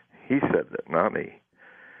 He said that, not me.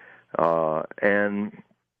 And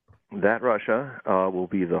that Russia will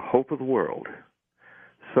be the hope of the world.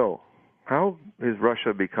 So, how has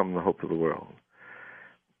Russia become the hope of the world?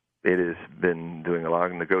 It has been doing a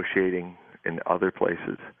lot of negotiating in other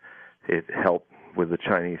places. It helped with the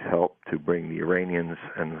Chinese help to bring the Iranians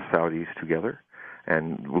and the Saudis together,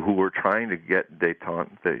 and who were trying to get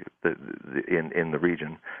détente in the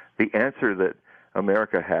region. The answer that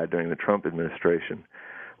America had during the Trump administration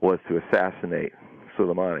was to assassinate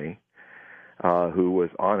Soleimani, who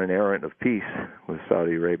was on an errand of peace with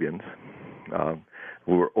Saudi Arabians,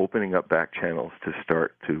 who were opening up back channels to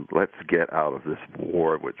start to, let's get out of this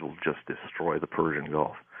war which will just destroy the Persian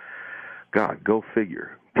Gulf. God, go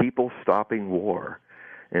figure. People stopping war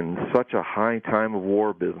in such a high time of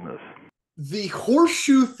war business. The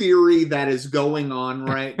horseshoe theory that is going on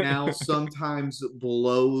right now sometimes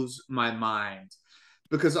blows my mind,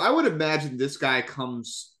 because I would imagine this guy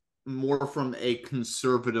comes more from a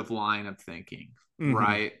conservative line of thinking,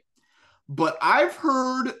 right? But I've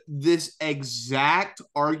heard this exact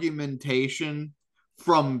argumentation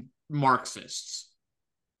from Marxists,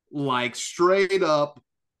 like straight up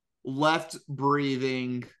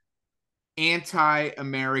left-breathing,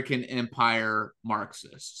 anti-American empire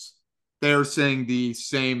Marxists. They're saying the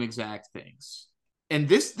same exact things, and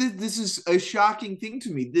this is a shocking thing to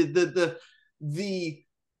me. The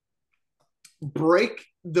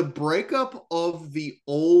breakup of the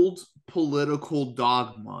old political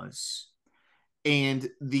dogmas and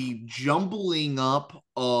the jumbling up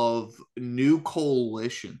of new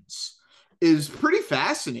coalitions is pretty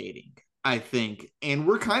fascinating, I think. And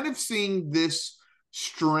we're kind of seeing this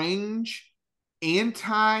strange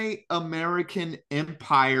anti-American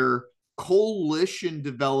empire coalition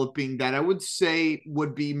developing that I would say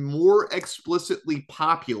would be more explicitly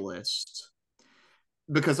populist,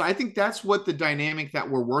 because I think that's what the dynamic that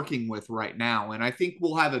we're working with right now. And I think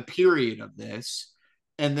we'll have a period of this,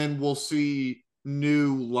 and then we'll see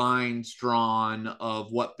new lines drawn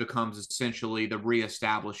of what becomes essentially the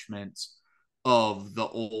reestablishment of the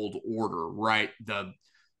old order, right? The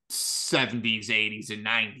 70s, 80s, and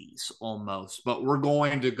 90s almost. But we're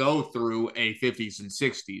going to go through a 50s and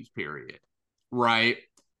 60s period, right?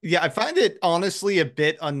 Yeah, I find it honestly a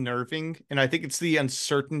bit unnerving, and I think it's the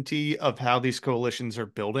uncertainty of how these coalitions are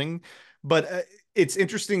building. But it's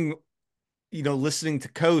interesting, listening to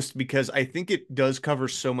Coast, because I think it does cover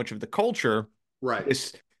so much of the culture, right?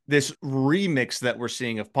 This remix that we're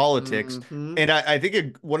seeing of politics. And I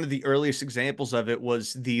think one of the earliest examples of it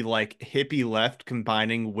was the like hippie left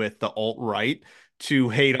combining with the alt-right to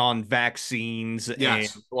hate on vaccines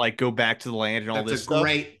and like go back to the land and all this stuff.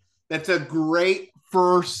 That's a great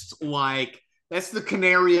first, like, that's the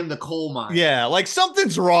canary in the coal mine. Yeah, like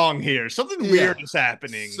something's wrong here. Something weird is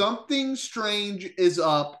happening. Something strange is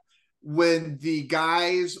up when the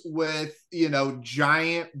guys with,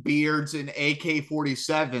 giant beards and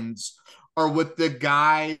AK-47s are with the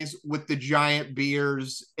guys with the giant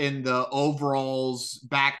beards and the overalls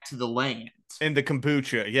back to the land. In the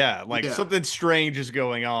kombucha, yeah. Something strange is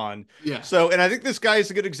going on. Yeah. So, and I think this guy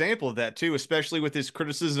is a good example of that too, especially with his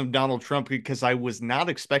criticism of Donald Trump, because I was not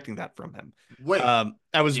expecting that from him.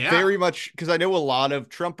 I was very much, because I know a lot of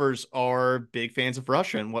Trumpers are big fans of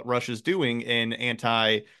Russia and what Russia's doing and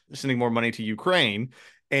sending more money to Ukraine.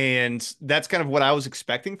 And that's kind of what I was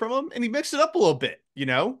expecting from him. And he mixed it up a little bit,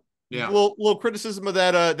 Yeah. Little criticism of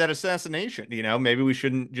that assassination. Maybe we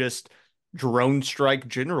shouldn't just drone strike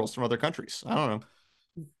generals from other countries. I don't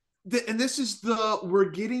know. And this is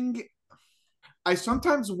I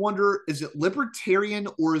sometimes wonder, is it libertarian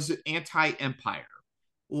or is it anti-empire?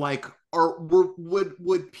 Like,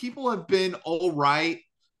 would people have been all right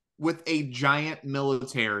with a giant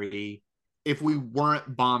military if we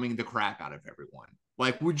weren't bombing the crap out of everyone?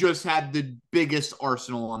 Like, we just had the biggest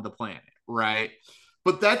arsenal on the planet, right?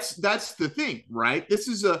 But that's the thing, right? This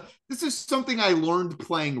is something I learned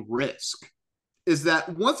playing Risk, is that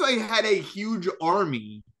once I had a huge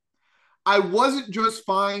army, I wasn't just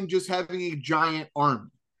fine just having a giant army.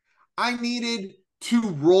 I needed to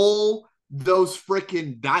roll those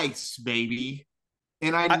freaking dice, baby.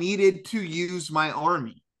 And I needed to use my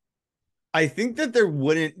army. I think that there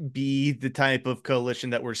wouldn't be the type of coalition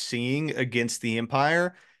that we're seeing against the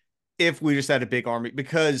empire if we just had a big army,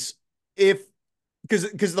 because if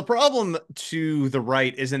because the problem to the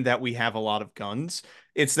right isn't that we have a lot of guns,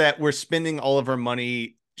 it's that we're spending all of our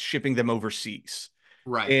money shipping them overseas.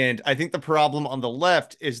 Right. And I think the problem on the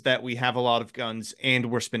left is that we have a lot of guns and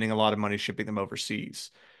we're spending a lot of money shipping them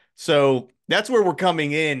overseas. So that's where we're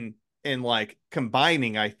coming in and like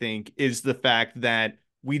combining, I think, is the fact that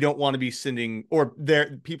we don't want to be sending, or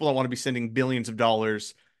there people don't want to be sending billions of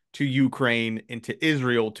dollars to Ukraine and to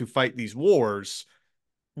Israel to fight these wars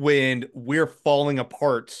when we're falling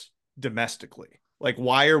apart domestically. Like,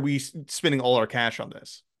 why are we spending all our cash on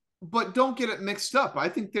this? But don't get it mixed up. I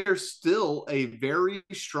think there's still a very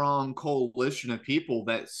strong coalition of people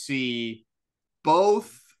that see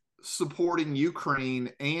both supporting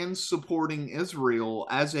Ukraine and supporting Israel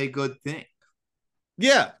as a good thing.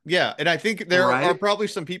 Yeah, yeah. And I think there are Right? probably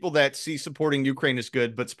some people that see supporting Ukraine as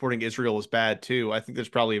good, but supporting Israel is bad too. I think there's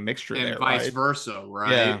probably a mixture And there, vice right? versa,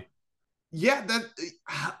 right? Yeah. Yeah, that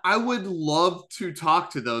I would love to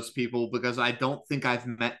talk to those people because I don't think I've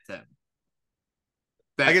met them.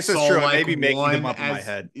 I That guess that's saw true. I may like be making them one up in my as,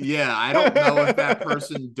 head. yeah, I don't know if that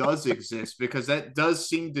person does exist because that does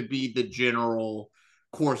seem to be the general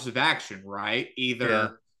course of action, right? Yeah.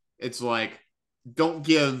 Either it's like don't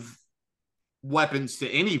give weapons to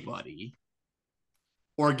anybody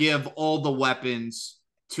or give all the weapons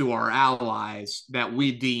to our allies that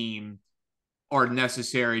we deem are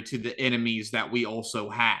necessary to the enemies that we also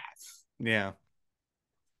have. Yeah.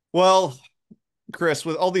 Well, Chris,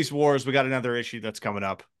 with all these wars, we got another issue that's coming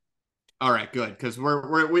up. All right, good, because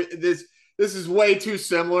this is way too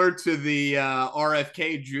similar to the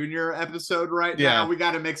RFK Jr. episode right now. Yeah. We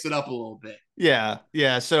got to mix it up a little bit. Yeah.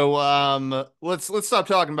 Yeah. So let's stop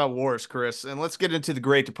talking about wars, Chris, and let's get into the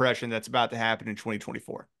Great Depression that's about to happen in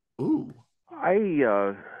 2024. Ooh,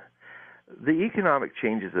 The economic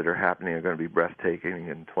changes that are happening are going to be breathtaking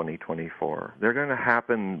in 2024. They're going to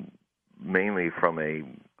happen mainly from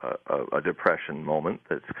a depression moment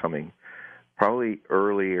that's coming probably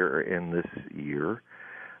earlier in this year.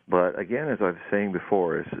 But again, as I was saying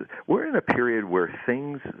before, we're in a period where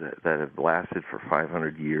things that have lasted for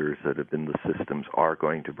 500 years, that have been the systems, are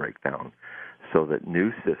going to break down. So that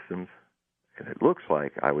new systems, and it looks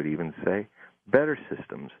like, I would even say, better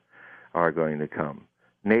systems are going to come.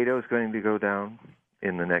 NATO is going to go down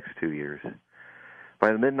in the next 2 years.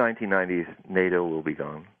 By the mid-1990s, NATO will be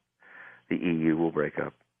gone. The EU will break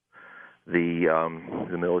up. The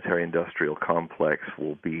military-industrial complex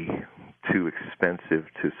will be too expensive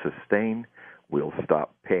to sustain. We'll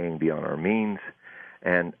stop paying beyond our means.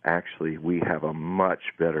 And actually, we have a much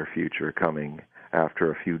better future coming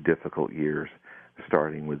after a few difficult years,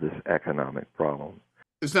 starting with this economic problem.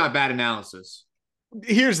 it's not bad analysis.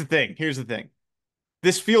 Here's the thing.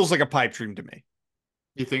 This feels like a pipe dream to me.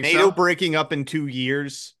 You think NATO so? breaking up in 2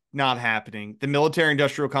 years, not happening. The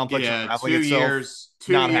military-industrial complex Yeah, unraveling 2 itself, years.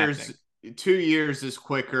 not happening. 2 years is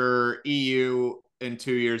quicker. EU in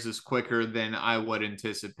 2 years is quicker than I would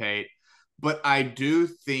anticipate. But I do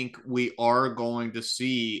think we are going to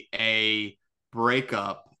see a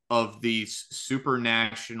breakup of these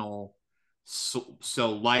supranational,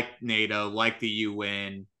 so like NATO, like the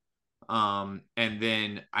UN, and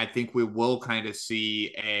then I think we will kind of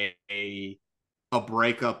see a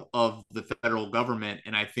breakup of the federal government,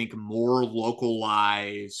 and I think more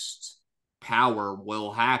localized power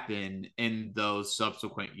will happen in those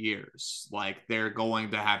subsequent years. Like they're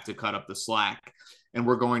going to have to cut up the slack, and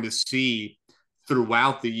we're going to see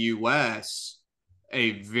throughout the U.S.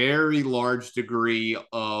 a very large degree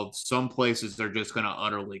of some places they're just going to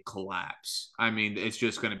utterly collapse. I mean, it's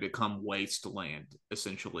just going to become wasteland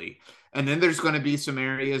essentially. And then there's going to be some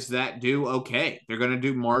areas that do okay. They're going to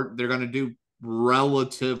do they're going to do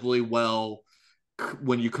relatively well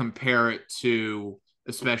when you compare it to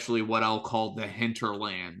especially what I'll call the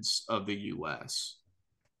hinterlands of the US.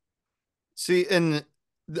 See, and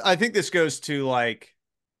I think this goes to like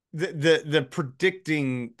the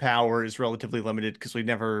predicting power is relatively limited because we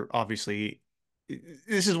never obviously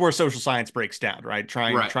this is where social science breaks down, right?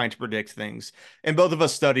 Trying to predict things. And both of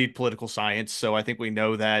us studied political science, so I think we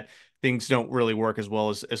know that things don't really work as well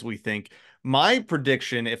as we think. My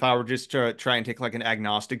prediction, if I were just to try and take like an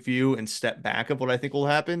agnostic view and step back of what I think will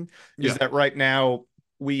happen, is Yeah. that right now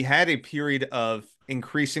we had a period of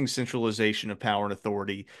increasing centralization of power and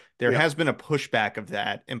authority. There Yeah. has been a pushback of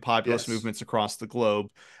that in populist Yes. movements across the globe.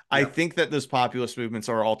 I Yeah. think that those populist movements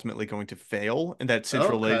are ultimately going to fail and that Okay.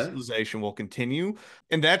 centralization will continue.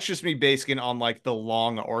 And that's just me basing it on like the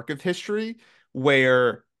long arc of history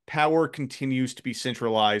where power continues to be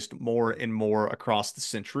centralized more and more across the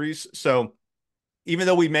centuries. So even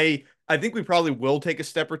though I think we probably will take a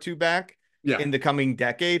step or two back Yeah. in the coming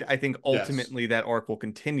decade, I think Yes. ultimately that arc will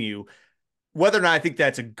continue. Whether or not I think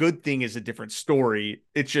that's a good thing is a different story.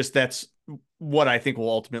 It's just that's what I think will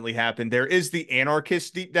ultimately happen. There is the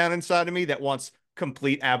anarchist deep down inside of me that wants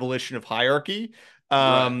complete abolition of hierarchy,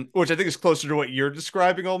 Right. which I think is closer to what you're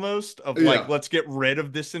describing almost of like, Yeah. let's get rid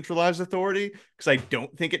of this centralized authority because I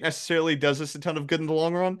don't think it necessarily does us a ton of good in the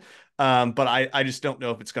long run. But I just don't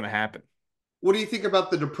know if it's going to happen. What do you think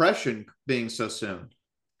about the depression being so soon?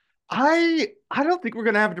 I don't think we're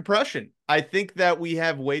going to have a depression. I think that we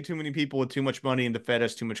have way too many people with too much money and the Fed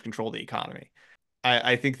has too much control of the economy.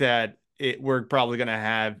 I think that we're probably going to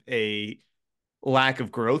have a lack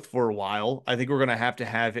of growth for a while. I think we're going to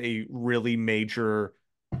have a really major,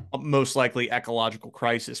 most likely ecological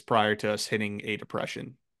crisis prior to us hitting a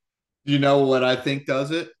depression. You know what I think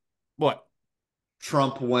does it? What?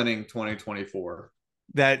 Trump winning 2024.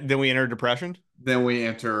 That then we enter a depression? Then we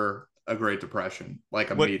enter a Great Depression, like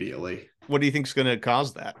What immediately. what do you think is going to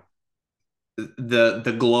cause that?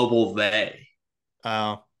 The global they,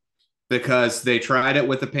 Uh, because they tried it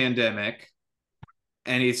with the pandemic,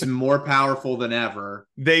 and it's more powerful than ever.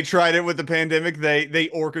 they tried it with the pandemic. They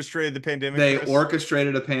orchestrated the pandemic, They Chris,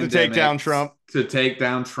 orchestrated a to take pandemic down Trump. to take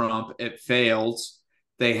down Trump. It fails.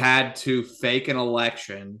 They had to fake an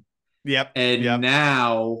election, Yep. and Yep.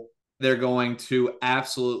 now they're going to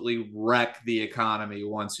absolutely wreck the economy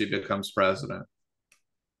once he becomes president.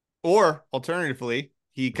 Or alternatively,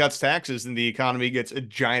 he cuts taxes and the economy gets a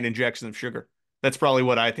giant injection of sugar. That's probably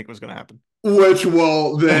what I think was going to happen. Which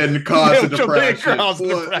will then cause a Which will then depression. cause a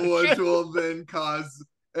depression. Which will then cause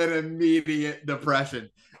an immediate depression.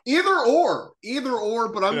 Either or,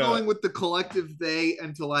 but I'm going with the collective they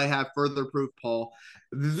until I have further proof, Paul.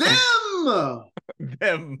 Them!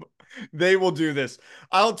 Them. They will do this.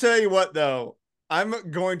 I'll tell you what, though. I'm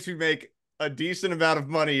going to make a decent amount of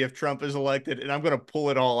money if Trump is elected, and I'm going to pull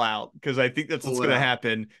it all out because I think that's what's going to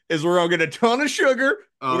happen is we're going to get a ton of sugar.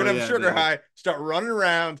 We're going to have a sugar high, start running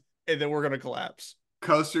around, and then we're going to collapse.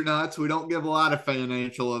 Coaster nuts, we don't give a lot of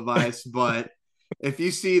financial advice, but if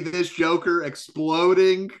you see this joker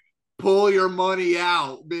exploding, pull your money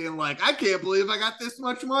out, being like, I can't believe I got this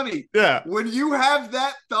much money. Yeah. When you have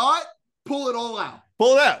that thought, pull it all out.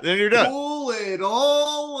 Pull it out. Then you're done. Pull it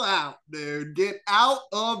all out, dude. Get out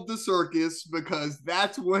of the circus because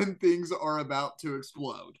that's when things are about to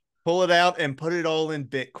explode. Pull it out and put it all in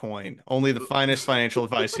Bitcoin. Only the finest financial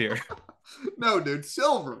advice here. No, dude,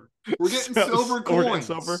 silver. We're getting silver coins.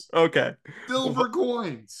 Silver? Okay. Silver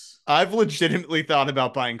coins. I've legitimately thought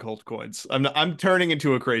about buying gold coins. I'm turning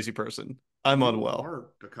into a crazy person. I'm unwell. Are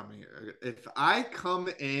becoming. If I come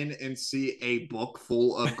in and see a book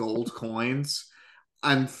full of gold coins,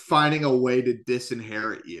 I'm finding a way to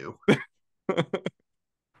disinherit you.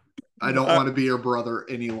 I don't want to be your brother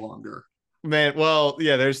any longer. Man, well,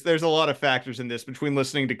 yeah, there's a lot of factors in this between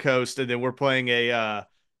listening to Coast and then we're playing a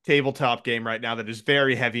tabletop game right now that is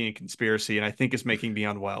very heavy in conspiracy and I think is making me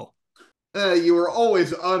unwell. You were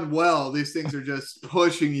always unwell. These things are just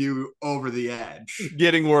pushing you over the edge.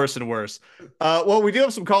 Getting worse and worse. Well, we do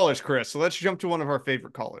have some callers, Chris, so let's jump to one of our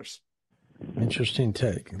favorite callers. Interesting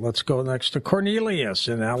take. Let's go next to Cornelius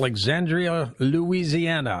in Alexandria,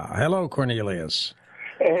 Louisiana. Hello, Cornelius.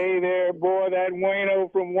 Hey there, boy. That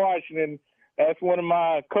Wayno from Washington. That's one of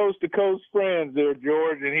my coast-to-coast friends there,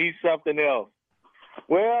 George, and he's something else.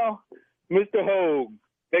 Well, Mr. Hogue,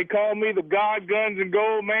 they call me the God, Guns, and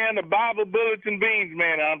Gold Man, the Bible, Bullets, and Beans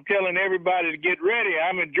Man. I'm telling everybody to get ready.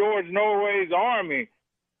 I'm in George Norway's Army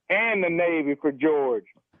and the Navy for George.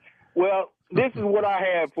 Well, this is what I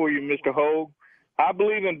have for you, Mr. Hogue. I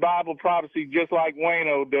believe in Bible prophecy just like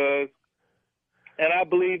Wayno does, and I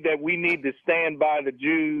believe that we need to stand by the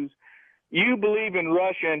Jews. You believe in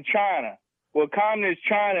Russia and China. Well, Communist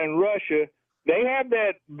China and Russia, they have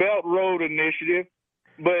that Belt Road Initiative,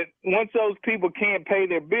 but once those people can't pay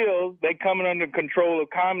their bills, they come under control of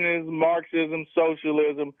communism, Marxism,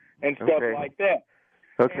 socialism, and stuff like that.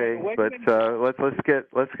 Okay, but let's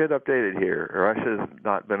get updated here. Russia's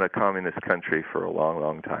not been a communist country for a long,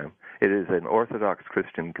 long time. It is an Orthodox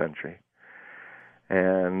Christian country,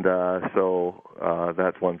 and so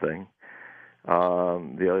that's one thing.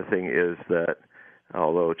 The other thing is that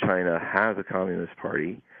although China has a communist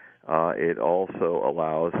party, it also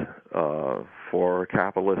allows for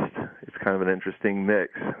capitalists. It's kind of an interesting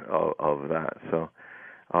mix of that. So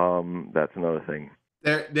that's another thing.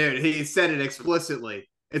 There, he said it explicitly.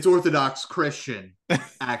 It's Orthodox Christian,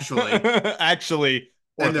 actually. Actually,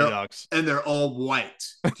 Orthodox. And they're all white.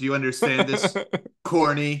 Do you understand this,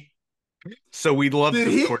 corny? So we love Did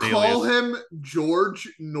he Cornelius. call him George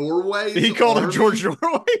Norway? He called him George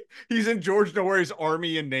Norway. He's in George Norway's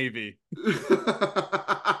Army and Navy.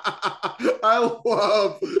 I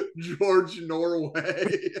love George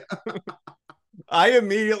Norway. I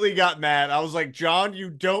immediately got mad. I was like, John, you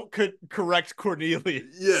don't correct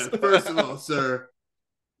Cornelius. Yeah, first of all, sir,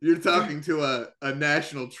 you're talking to a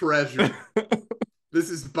national treasure. This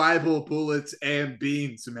is Bible, bullets, and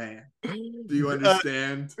beans, man. Do you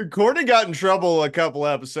understand? Courtney got in trouble a couple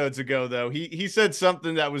episodes ago, though. He said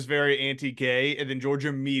something that was very anti-gay, and then George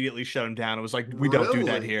immediately shut him down. It was like, we don't do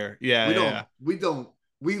that here. Yeah, we don't.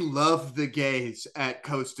 We love the gays at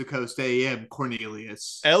Coast to Coast AM,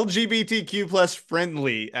 Cornelius. LGBTQ plus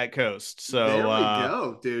friendly at Coast. So there we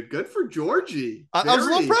go, dude. Good for Georgie. I was a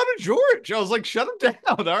little proud of George. I was like, shut him down.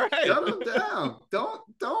 All right. Shut him down. Don't.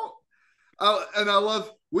 And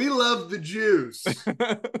we love the Jews.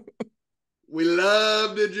 We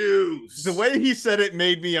love the Jews. The way he said it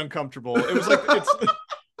made me uncomfortable. It was like,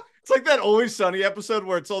 it's like that Always Sunny episode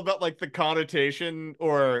where it's all about like the connotation,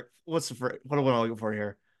 or what am I looking for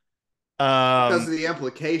here? Because of the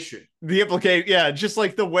implication. Yeah, just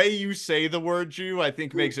like the way you say the word Jew, I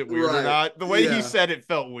think makes it weird or not. The way he said it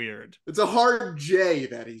felt weird. It's a hard J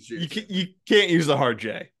that he's using. You can't use the hard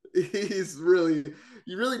J.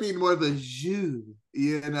 You really need more of a Jew,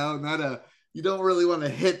 you don't really want to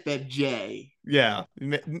hit that J. Yeah,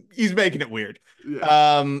 he's making it weird.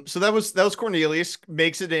 Yeah. So that was Cornelius.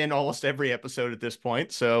 Makes it in almost every episode at this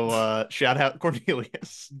point. So shout out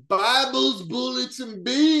Cornelius. Bibles, bullets, and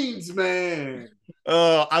beans, man.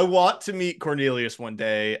 I want to meet Cornelius one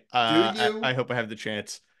day. Do you? I hope I have the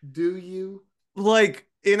chance. Do you? Like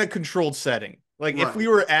in a controlled setting. Like if we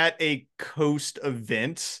were at a Coast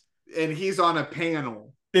event and he's on a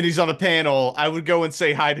panel. I would go and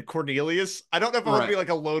say hi to Cornelius. I don't know if I would be like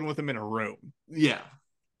alone with him in a room. Yeah.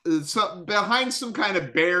 So behind some kind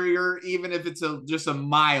of barrier, even if it's just a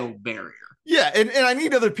mild barrier. Yeah, and I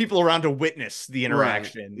need other people around to witness the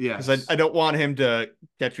interaction. Yeah. Because I don't want him to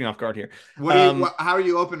catch me off guard here. How are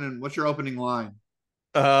you opening? What's your opening line?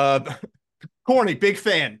 Corny, big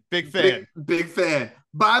fan. Big fan.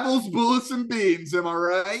 Bibles, bullets, and beans, am I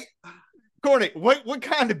right? Corny, what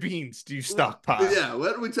kind of beans do you stockpile? Yeah,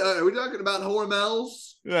 what are we talking? Are we talking about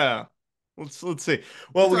Hormels? Yeah, let's see.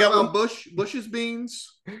 Well, we got about Bush's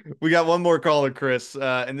beans. We got one more caller, Chris,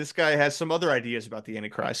 and this guy has some other ideas about the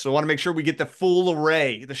Antichrist. So I want to make sure we get the full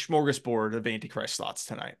array, the smorgasbord of Antichrist thoughts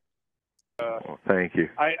tonight. Thank you.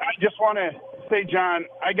 I just want to say, John,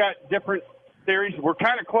 I got different theories. We're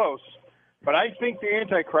kind of close, but I think the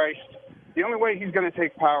Antichrist, the only way he's going to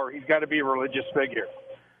take power, he's got to be a religious figure,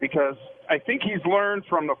 because I think he's learned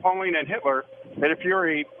from Napoleon and Hitler that if you're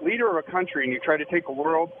a leader of a country and you try to take a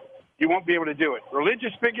world, you won't be able to do it.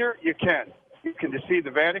 Religious figure, you can. You can deceive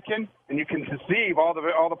the Vatican, and you can deceive all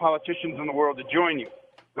the politicians in the world to join you.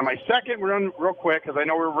 Now, my second, run real quick, because I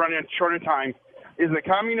know we're running short on time, is the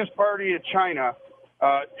Communist Party of China.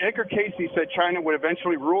 Edgar Casey said China would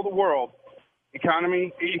eventually rule the world,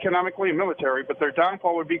 economically and military, but their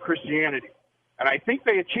downfall would be Christianity. And I think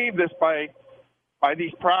they achieved this by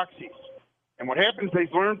these proxies. And what happens,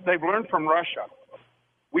 they've learned from Russia.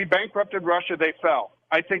 We bankrupted Russia, they fell.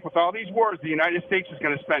 I think with all these wars, the United States is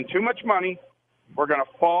going to spend too much money. We're going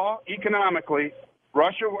to fall economically.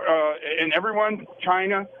 Russia and everyone,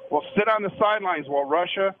 China, will sit on the sidelines while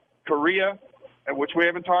Russia, Korea, which we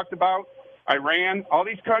haven't talked about, Iran, all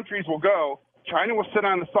these countries will go. China will sit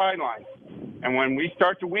on the sidelines. And when we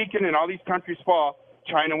start to weaken and all these countries fall,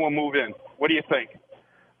 China will move in. What do you think?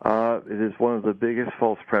 It is one of the biggest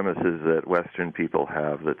false premises that Western people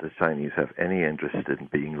have, that the Chinese have any interest in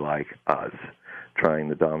being like us, trying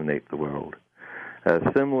to dominate the world.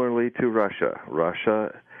 Similarly to Russia.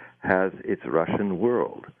 Russia has its Russian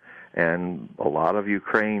world, and a lot of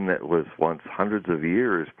Ukraine that was once hundreds of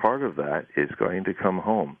years part of that is going to come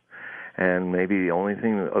home. And maybe the only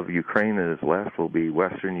thing of Ukraine that is left will be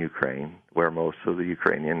Western Ukraine, where most of the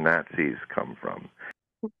Ukrainian Nazis come from.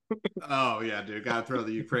 Oh yeah, dude, gotta throw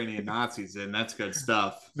the Ukrainian Nazis in. That's good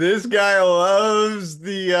stuff. This guy loves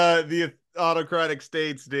the autocratic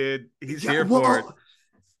states, dude. He's here for it.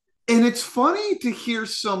 And it's funny to hear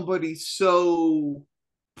somebody so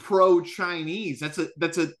pro-Chinese. That's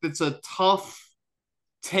a tough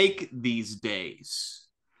take these days.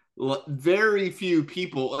 Very few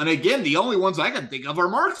people, and again, the only ones I can think of are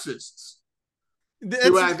Marxists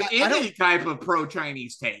who have any type of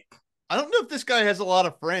pro-Chinese take. I don't know if this guy has a lot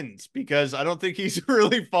of friends, because I don't think he's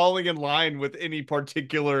really falling in line with any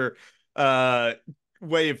particular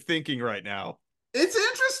way of thinking right now. It's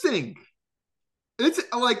interesting. It's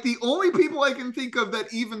like the only people I can think of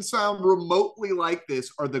that even sound remotely like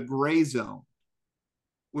this are the gray zone,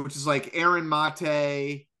 which is like Aaron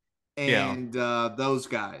Mate and those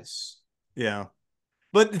guys. Yeah.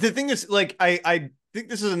 But the thing is, like, I think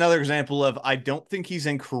this is another example of I don't think he's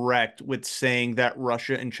incorrect with saying that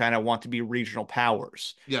Russia and China want to be regional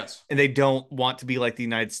powers. Yes. And they don't want to be like the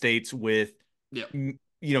United States with, Yeah.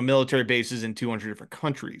 military bases in 200 different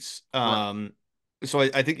countries. Right. So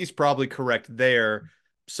I think he's probably correct there.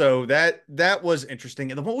 So that was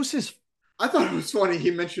interesting. And then what was his? I thought it was funny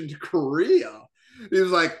he mentioned Korea. He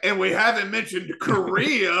was like, and we haven't mentioned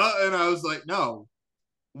Korea. And I was like, no,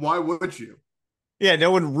 why would you? Yeah,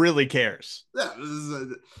 no one really cares. Yeah,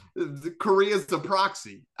 Korea's the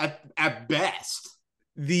proxy at best.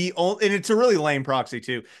 And it's a really lame proxy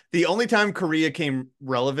too. The only time Korea came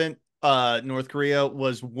relevant, North Korea,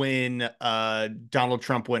 was when Donald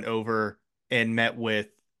Trump went over and met with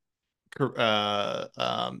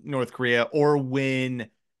North Korea, or when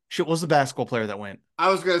what was the basketball player that went? I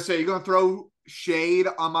was gonna say, you're gonna throw shade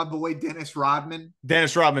on my boy Dennis Rodman.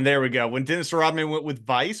 Dennis Rodman, there we go. When Dennis Rodman went with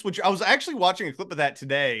Vice, which I was actually watching a clip of that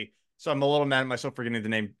today, so I'm a little mad at myself for getting the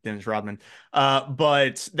name Dennis Rodman.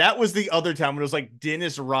 But that was the other time when it was like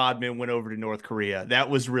Dennis Rodman went over to North Korea. That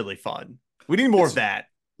was really fun. We need more of that.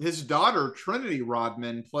 His daughter, Trinity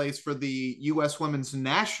Rodman, plays for the U.S. women's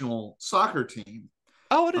national soccer team.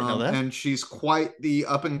 Oh, I didn't know that. And she's quite the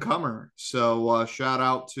up-and-comer. So shout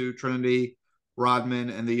out to Trinity Rodman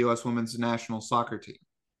and the U.S. women's national soccer team.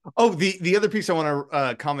 Oh, the other piece I want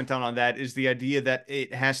to comment on that is the idea that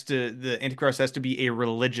the Antichrist has to be a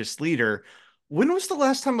religious leader. When was the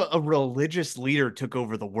last time a religious leader took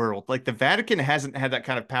over the world? Like, the Vatican hasn't had that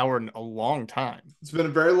kind of power in a long time. It's been a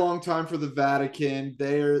very long time for the Vatican.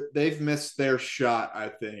 They've missed their shot, I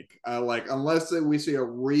think. Unless we see a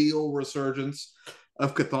real resurgence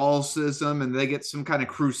of Catholicism and they get some kind of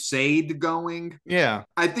crusade going. Yeah.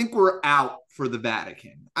 I think we're out for the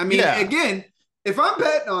Vatican. I mean, Again, if I'm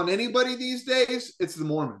betting on anybody these days, it's the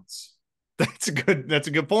Mormons. That's a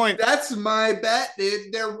good point. That's my bet,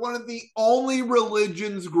 dude. They're one of the only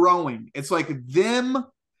religions growing. It's like them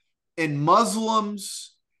and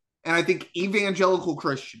Muslims, and I think evangelical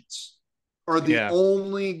Christians are the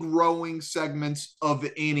only growing segments of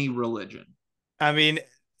any religion. I mean,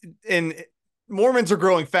 and Mormons are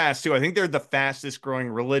growing fast too. I think they're the fastest growing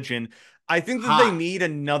religion. I think that they need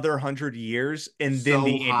another 100 years, and then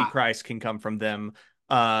the Antichrist can come from them.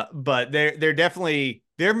 But they're definitely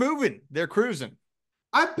moving. They're cruising.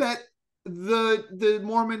 I bet the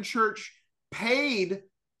Mormon Church paid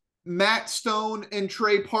Matt Stone and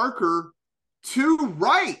Trey Parker to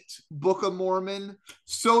write Book of Mormon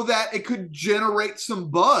so that it could generate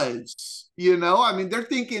some buzz. I mean, they're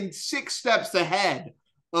thinking 6 steps ahead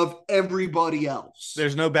of everybody else.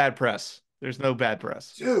 There's no bad press.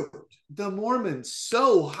 Dude, the Mormons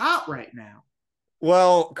so hot right now.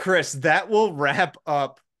 Well, Chris, that will wrap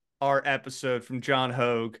up our episode from John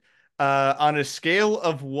Hogue. On a scale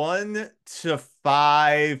of 1 to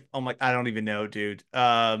 5, I don't even know, dude.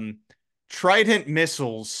 Trident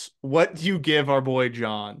missiles, what do you give our boy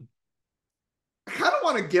John? I kind of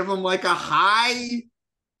want to give him like a high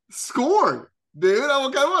score, dude. I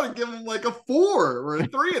kind of want to give him like a 4 or a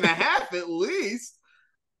 3.5 at least.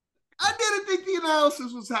 I didn't think the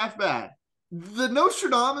analysis was half bad. The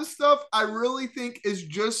Nostradamus stuff, I really think, is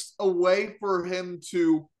just a way for him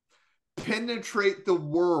to penetrate the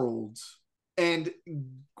world and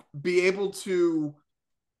be able to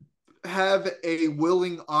have a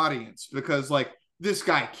willing audience, because this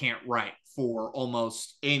guy can't write for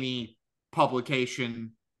almost any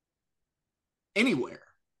publication anywhere.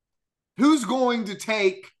 Who's going to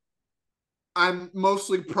take I'm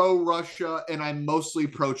mostly pro-Russia and I'm mostly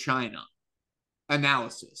pro-China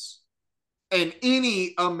analysis in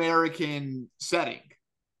any American setting?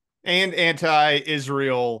 And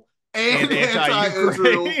anti-Israel. And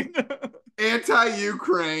anti-Israel.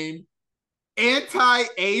 Anti-Ukraine.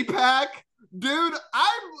 Anti-APAC. Dude,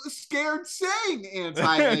 I'm scared saying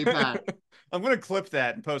anti-APAC. I'm going to clip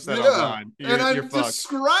that and post that online. I'm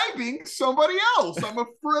describing somebody else. I'm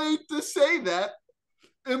afraid to say that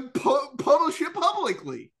and publish it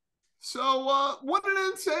publicly. So what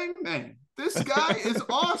an insane man. This guy is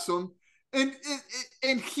awesome. And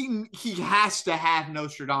he has to have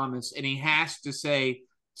Nostradamus, and he has to say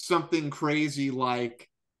something crazy like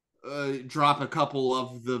drop a couple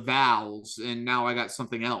of the vowels and now I got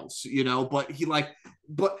something else, but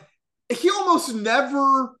he almost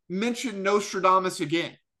never mentioned Nostradamus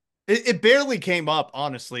again. It barely came up,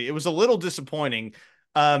 honestly. It was a little disappointing.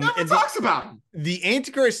 Never talks about him. The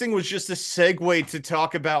Antichrist thing was just a segue to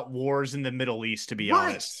talk about wars in the Middle East, to be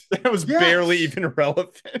honest. That was barely even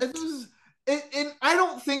relevant. And I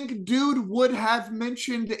don't think dude would have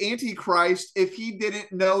mentioned Antichrist if he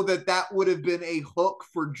didn't know that would have been a hook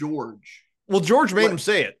for George. Well, George made him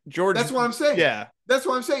say it. That's what I'm saying. Yeah. That's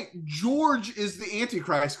what I'm saying. George is the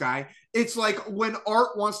Antichrist guy. It's like when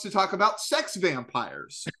Art wants to talk about sex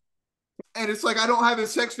vampires. And it's like, I don't have a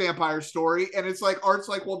sex vampire story. And it's like, Art's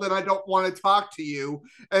like, well, then I don't want to talk to you.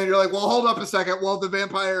 And you're like, well, hold up a second. Well, the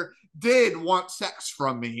vampire did want sex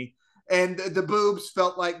from me. And the boobs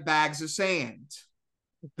felt like bags of sand.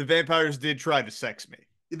 The vampires did try to sex me.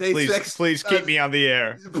 Please keep me on the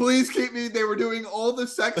air. Please keep me. They were doing all the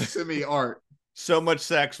sex to me, Art. So much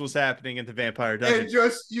sex was happening in the vampire dungeon. And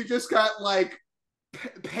you just got like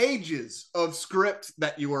pages of script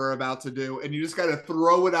that you were about to do, and you just got to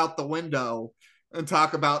throw it out the window and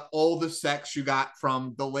talk about all the sex you got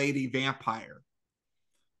from the lady vampire.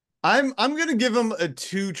 I'm gonna give him a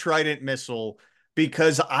 2 trident missile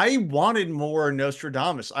because I wanted more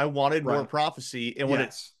Nostradamus. I wanted more prophecy, and what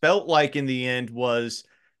it felt like in the end was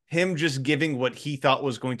him just giving what he thought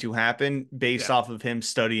was going to happen based off of him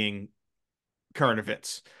studying current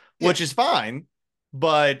events, which is fine,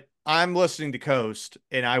 but I'm listening to Coast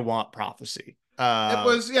and I want prophecy. It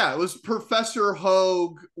was Professor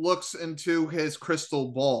Hogue looks into his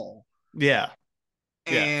crystal ball. Yeah.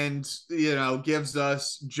 And, gives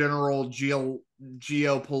us general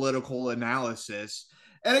geopolitical analysis.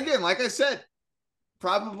 And again, like I said,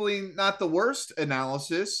 probably not the worst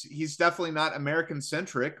analysis. He's definitely not American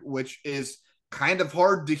centric, which is kind of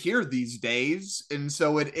hard to hear these days. And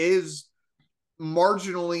so it is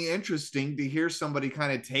marginally interesting to hear somebody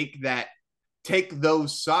kind of take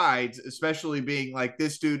those sides, especially being like,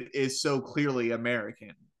 this dude is so clearly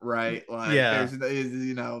American, right? Like,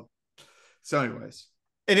 so anyways.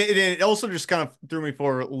 And it also just kind of threw me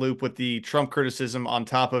for a loop with the Trump criticism on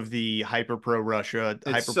top of the hyper pro Russia,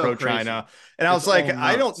 hyper pro China. And I was like,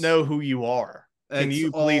 I don't know who you are. Can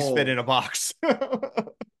you please fit in a box?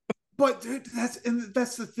 But dude,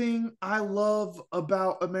 that's the thing I love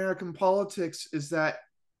about American politics is that,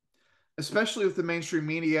 especially with the mainstream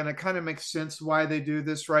media, and it kind of makes sense why they do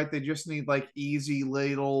this, right? They just need like easy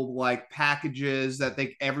little like packages that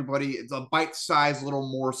it's a bite-sized little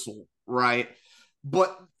morsel, right?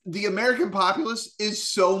 But the American populace is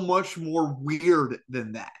so much more weird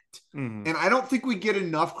than that. Mm-hmm. And I don't think we get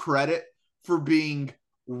enough credit for being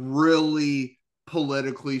really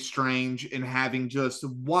politically strange and having just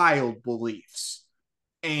wild beliefs.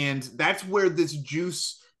 And that's where this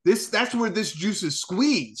juice is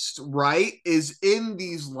squeezed, right? Is in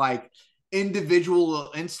these like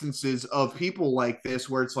individual instances of people like this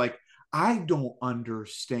where it's like, I don't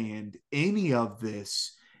understand any of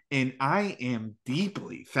this, and I am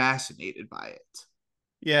deeply fascinated by it.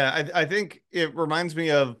 Yeah, I think it reminds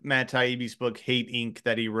me of Matt Taibbi's book Hate Inc.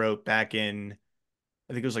 that he wrote back in,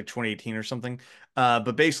 I think it was like 2018 or something.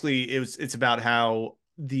 But basically it's about how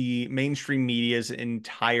the mainstream media's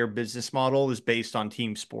entire business model is based on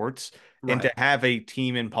team sports. Right. And to have a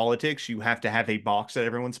team in politics, you have to have a box that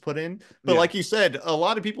everyone's put in. But like you said, a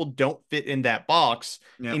lot of people don't fit in that box,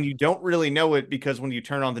 and you don't really know it because when you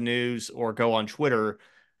turn on the news or go on Twitter,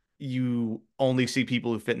 you only see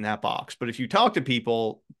people who fit in that box. But if you talk to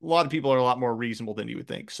people, a lot of people are a lot more reasonable than you would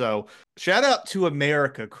think. So shout out to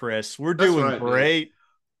America, Chris. We're doing great. Dude.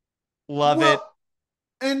 Love it.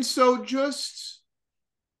 And so just,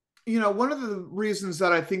 one of the reasons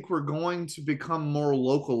that I think we're going to become more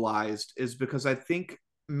localized is because I think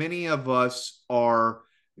many of us are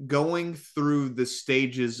going through the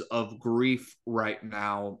stages of grief right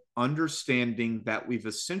now, understanding that we've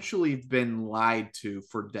essentially been lied to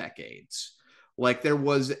for decades. Like there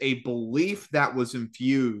was a belief that was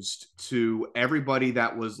infused to everybody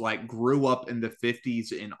that was like grew up in the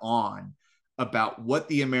 50s and on about what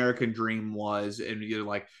the American dream was. And you're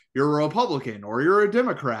like, you're a Republican or you're a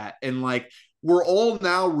Democrat. And like, we're all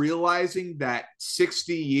now realizing that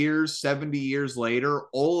 60 years, 70 years later,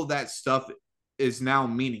 all of that stuff is now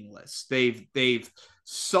meaningless. They've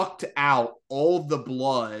sucked out all the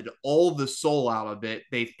blood, all the soul out of it.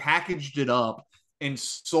 They've packaged it up and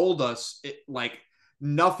sold us like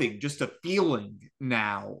nothing, just a feeling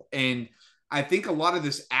now. And I think a lot of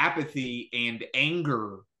this apathy and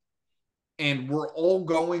anger, and we're all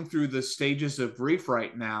going through the stages of grief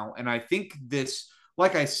right now. And I think this,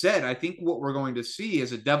 like I said, I think what we're going to see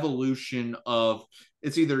is a devolution of,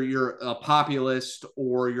 it's either you're a populist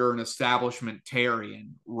or you're an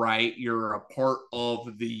establishmentarian, right? You're a part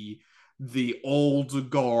of the old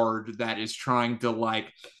guard that is trying to,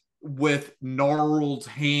 like, with gnarled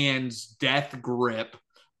hands, death grip,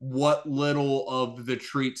 what little of the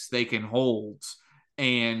treats they can hold.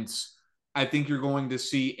 And I think you're going to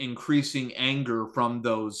see increasing anger from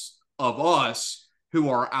those of us who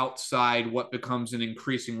are outside what becomes an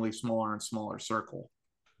increasingly smaller and smaller circle.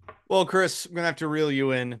 Well, Chris, I'm going to have to reel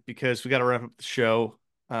you in because we got to wrap up the show.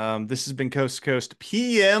 This has been Coast to Coast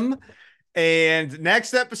PM. And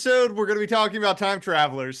next episode, we're going to be talking about time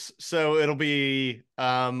travelers. So it'll be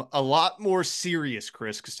a lot more serious,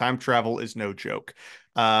 Chris, because time travel is no joke.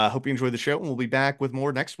 Hope you enjoyed the show, and we'll be back with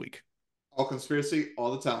more next week. All conspiracy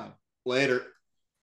all the time. Later.